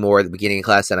talking more at the beginning of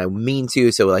class than I mean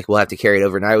to. So like we'll have to carry it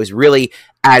over. And I was really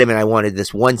adamant. I wanted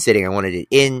this one sitting. I wanted it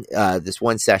in this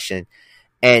one session.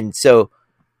 And so,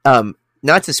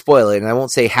 not to spoil it, and I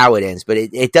won't say how it ends, but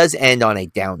it does end on a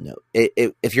down note.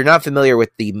 If you're not familiar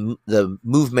with the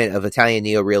movement of Italian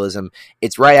neorealism,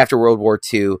 it's right after World War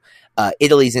II.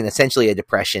 Italy's in essentially a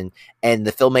depression, and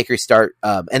the filmmakers start,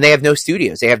 and they have no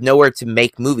studios. They have nowhere to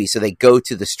make movies, so they go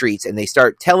to the streets, and they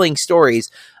start telling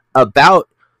stories about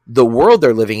the world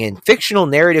they're living in, fictional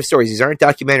narrative stories. These aren't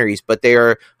documentaries, but they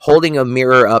are holding a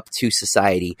mirror up to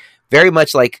society. Very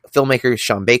much like filmmakers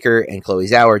Sean Baker and Chloe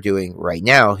Zhao are doing right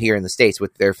now here in the States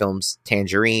with their films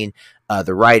Tangerine,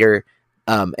 The Writer,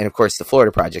 and of course The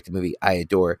Florida Project, a movie I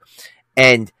adore.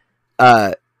 And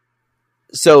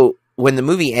so when the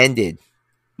movie ended,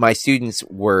 my students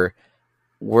were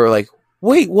like,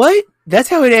 wait, what? That's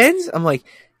how it ends? I'm like,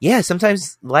 yeah,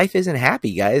 sometimes life isn't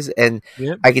happy, guys. And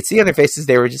I could see on their faces,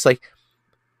 they were just like,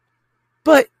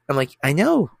 but I'm like, I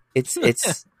know it's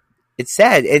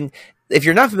sad. And if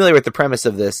you're not familiar with the premise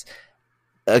of this,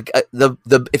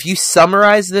 if you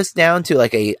summarize this down to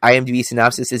like a IMDb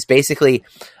synopsis, it's basically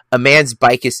a man's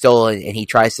bike is stolen and he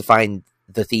tries to find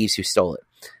the thieves who stole it.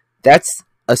 That's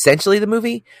essentially the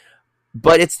movie,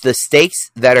 but it's the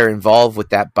stakes that are involved with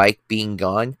that bike being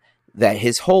gone that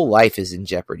his whole life is in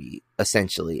jeopardy,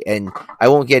 essentially. And I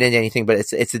won't get into anything, but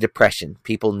it's a depression.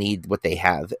 People need what they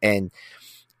have, and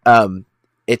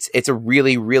it's a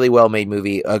really, really well made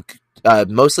movie.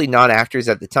 Mostly non-actors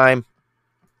at the time.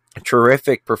 A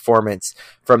terrific performance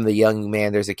from the young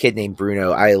man. There's a kid named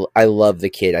Bruno. I love the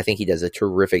kid. I think he does a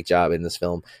terrific job in this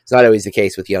film. It's not always the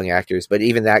case with young actors, but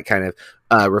even that kind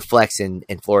of reflects in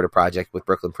Florida Project with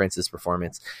Brooklyn Prince's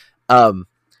performance.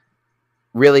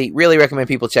 really, really recommend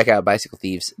people check out Bicycle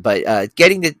Thieves. But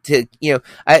getting to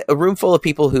a room full of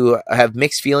people who have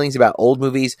mixed feelings about old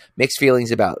movies, mixed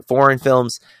feelings about foreign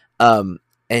films, and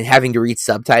having to read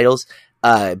subtitles,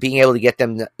 being able to get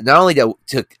them not only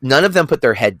to none of them put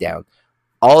their head down,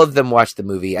 all of them watched the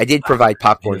movie. I did provide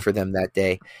popcorn for them that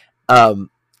day,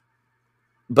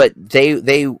 but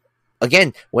they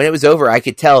again, when it was over, I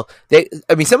could tell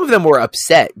some of them were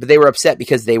upset, but they were upset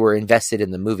because they were invested in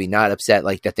the movie, not upset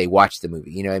like that they watched the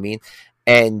movie. You know what I mean?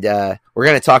 And we're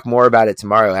going to talk more about it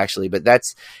tomorrow, actually. But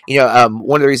that's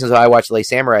one of the reasons why I watched Lay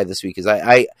Samurai this week is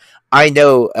I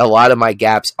know a lot of my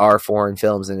gaps are foreign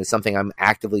films, and it's something I'm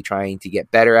actively trying to get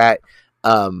better at,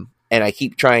 and I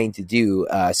keep trying to do.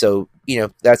 So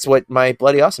that's what my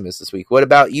Bloody Awesome is this week. What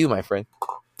about you, my friend?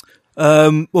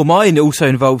 Well, mine also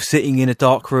involves sitting in a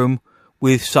dark room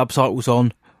with subtitles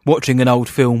on, watching an old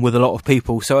film with a lot of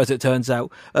people. So as it turns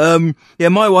out,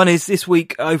 my one is this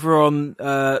week over on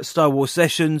Star Wars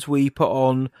Sessions. We put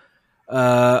on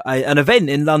an event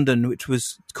in London which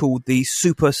was called the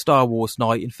Super Star Wars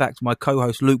Night. In fact, my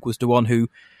co-host Luke was the one who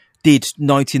did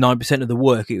 99% of the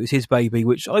work. It was his baby,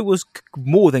 which I was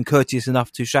more than courteous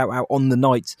enough to shout out on the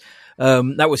night.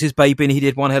 That was his baby, and he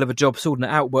did one hell of a job sorting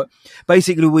it out. But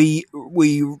basically,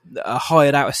 we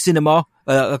hired out a cinema,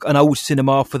 an old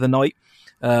cinema for the night.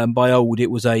 By old,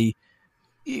 it was a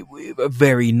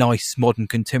very nice, modern,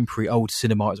 contemporary old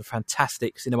cinema. It was a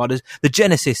fantastic cinema. There's the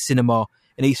Genesis Cinema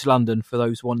in East London, for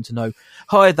those wanting to know.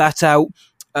 Hired that out.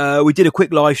 We did a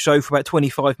quick live show for about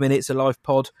 25 minutes, a live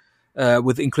pod.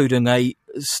 With including a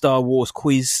Star Wars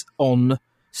quiz on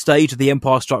stage, the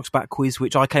Empire Strikes Back quiz,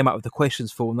 which I came up with the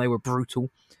questions for, and they were brutal.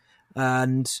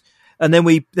 And then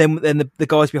the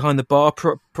guys behind the bar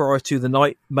prior to the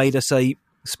night made us a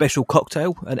special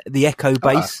cocktail, the Echo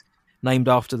base, named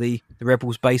after the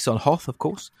Rebels base on Hoth, of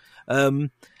course. But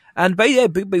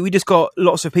we just got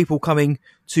lots of people coming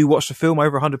to watch the film.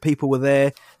 Over 100 people were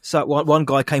there. So one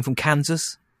guy came from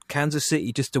Kansas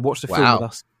City, just to watch the film with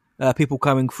us. People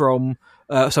coming from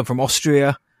some from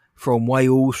Austria, from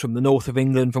Wales, from the north of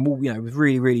England, from all, it was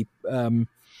really, really,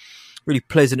 really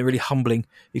pleasant and really humbling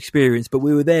experience. But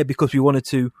we were there because we wanted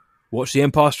to watch The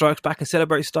Empire Strikes Back and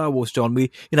celebrate Star Wars, John.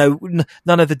 We,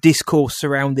 none of the discourse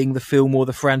surrounding the film or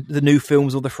the new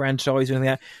films or the franchise or anything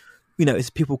like that.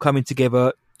 It's people coming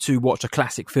together to watch a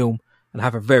classic film and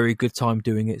have a very good time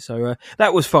doing it. So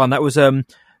that was fun. That was a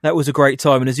great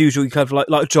time. And as usual, you kind of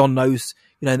like John knows,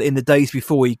 in the days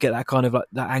before, you get that kind of like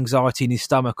that anxiety in his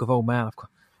stomach of, oh man, I've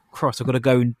got to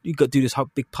go and you've got to do this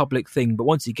big public thing. But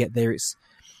once you get there, it's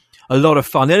a lot of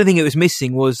fun. The only thing it was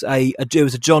missing was a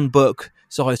John Burke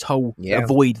sized hole, a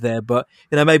void there. But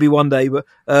maybe one day. But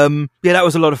that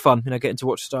was a lot of fun. Getting to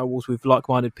watch Star Wars with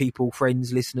like-minded people,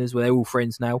 friends, listeners. Well, they're all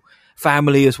friends now,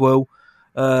 family as well.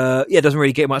 It doesn't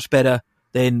really get much better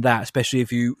than that, especially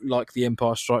if you like The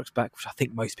Empire Strikes Back, which I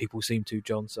think most people seem to,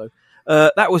 John. So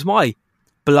that was my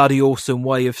bloody awesome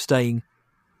way of staying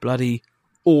bloody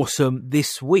awesome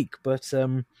this week. But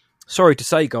sorry to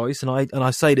say, guys, and I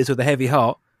say this with a heavy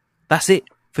heart, that's it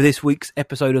for this week's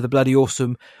episode of the Bloody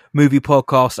Awesome Movie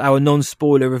Podcast, our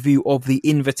non-spoiler review of The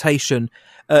Invitation.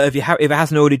 If it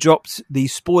hasn't already dropped, the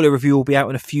spoiler review will be out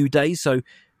in a few days, so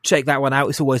check that one out.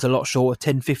 It's always a lot shorter,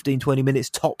 10, 15, 20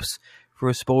 minutes tops for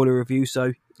a spoiler review,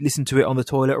 so listen to it on the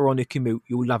toilet or on your commute.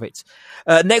 You'll love it.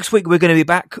 Next week, we're going to be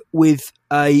back with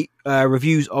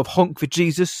reviews of Honk for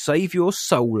Jesus, Save Your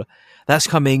Soul. That's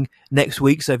coming next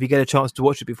week, so if you get a chance to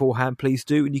watch it beforehand, please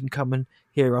do, and you can come and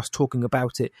hear us talking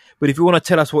about it. But if you want to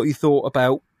tell us what you thought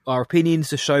about our opinions,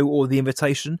 the show, or The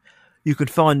Invitation, you can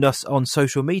find us on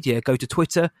social media. Go to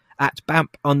Twitter at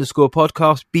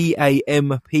BAMP_podcast,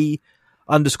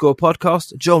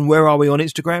 BAMP_podcast. John, where are we on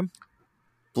Instagram?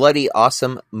 Bloody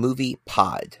Awesome Movie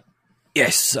Pod.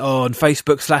 Yes, on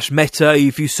Facebook/Meta.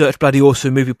 If you search Bloody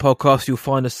Awesome Movie Podcast, you'll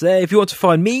find us there. If you want to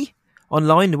find me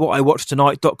online,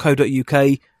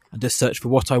 whatiwatchtonight.co.uk, and just search for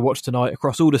What I Watched Tonight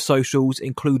across all the socials,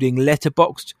 including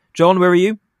Letterboxd. John, where are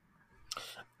you?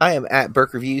 I am at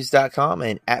BurkeReviews.com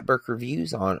and at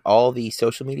BurkeReviews on all the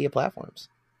social media platforms.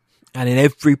 And in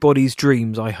everybody's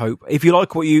dreams, I hope. If you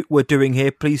like what we're doing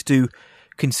here, please do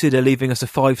consider leaving us a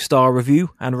 5-star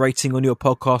review and rating on your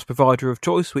podcast provider of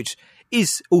choice, which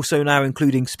is also now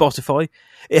including Spotify.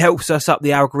 It helps us up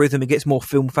the algorithm. It gets more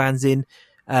film fans in,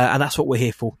 and that's what we're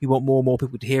here for. We want more and more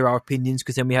people to hear our opinions,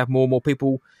 because then we have more and more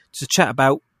people to chat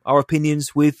about our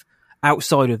opinions with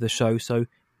outside of the show. So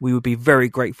we would be very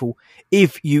grateful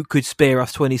if you could spare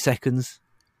us 20 seconds.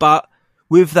 But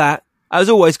with that, as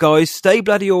always, guys, stay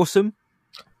bloody awesome.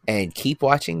 And keep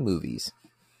watching movies.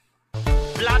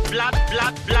 Bloody, bloody,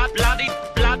 bloody, bloody,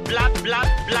 bloody, bloody, bloody,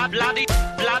 bloody, bloody,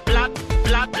 bloody,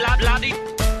 bloody, bloody. bloody,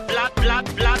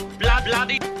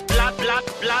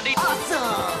 bloody.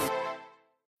 Awesome!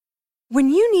 When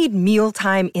you need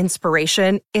mealtime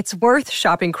inspiration, it's worth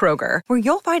shopping Kroger, where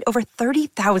you'll find over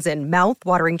 30,000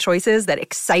 mouth-watering choices that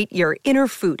excite your inner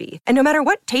foodie. And no matter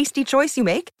what tasty choice you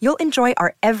make, you'll enjoy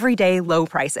our everyday low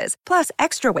prices, plus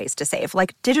extra ways to save,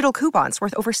 like digital coupons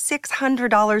worth over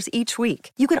 $600 each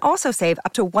week. You can also save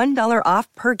up to $1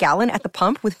 off per gallon at the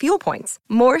pump with fuel points.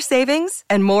 More savings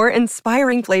and more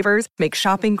inspiring flavors make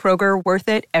shopping Kroger worth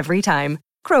it every time.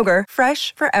 Kroger,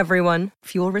 fresh for everyone.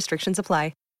 Fuel restrictions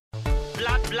apply.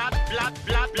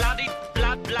 Blood.